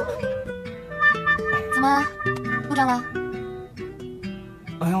怎么，路障了？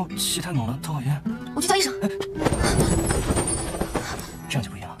哎呦，气太猛了，头好晕。我去叫医生。这样就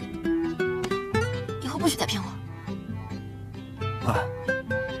不一样了。以后不许再骗我。乖，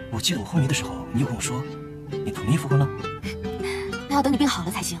我记得我昏迷的时候，你有跟我说，你同意复婚了。那要等你病好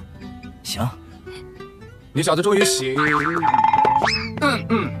了才行。行。你小子终于醒。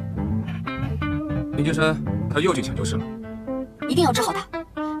林杰生，他又进抢救室了。一定要治好他，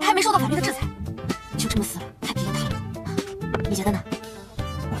他还没受到法律的制裁，就这么死了，太逼了他了。你觉得呢？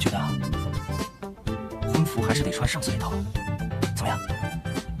我觉得啊，婚服还是得穿上次那套，怎么样？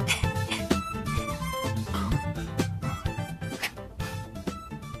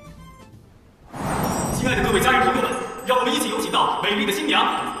亲爱的各位家人朋友们，让我们一起有请到美丽的新娘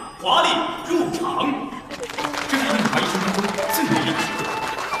华丽入场。这是一名女孩一生当中最美丽的时刻，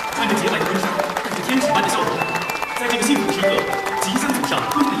穿着洁白的婚纱，带着天使般的笑容，在这个幸福的时刻，即将走上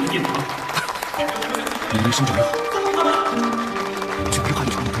婚礼的殿堂。你们生长美好，这不是话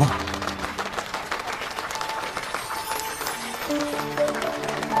里说那么多吗？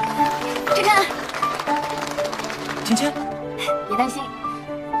晨晨，芊芊，别担心，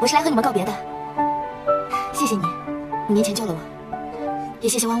我是来和你们告别的。谢谢你，5年前救了我，也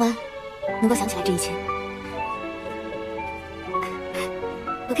谢谢弯弯能够想起来这一切。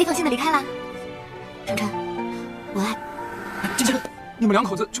我可以放心的离开啦。晨晨，我爱静静，你们两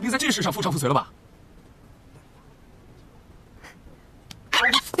口子就别在这事上夫唱妇随了吧？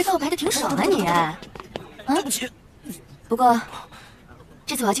被告白的挺爽啊你。对不起。不过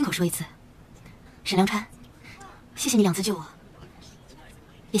这次我要亲口说一次，沈良川，谢谢你2次救我，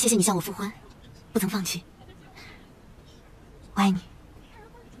也谢谢你向我复欢，不曾放弃。我爱你。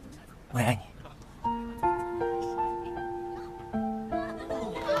我也爱你。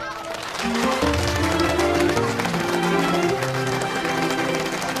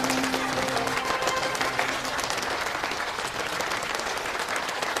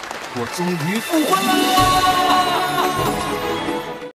我终于复婚了！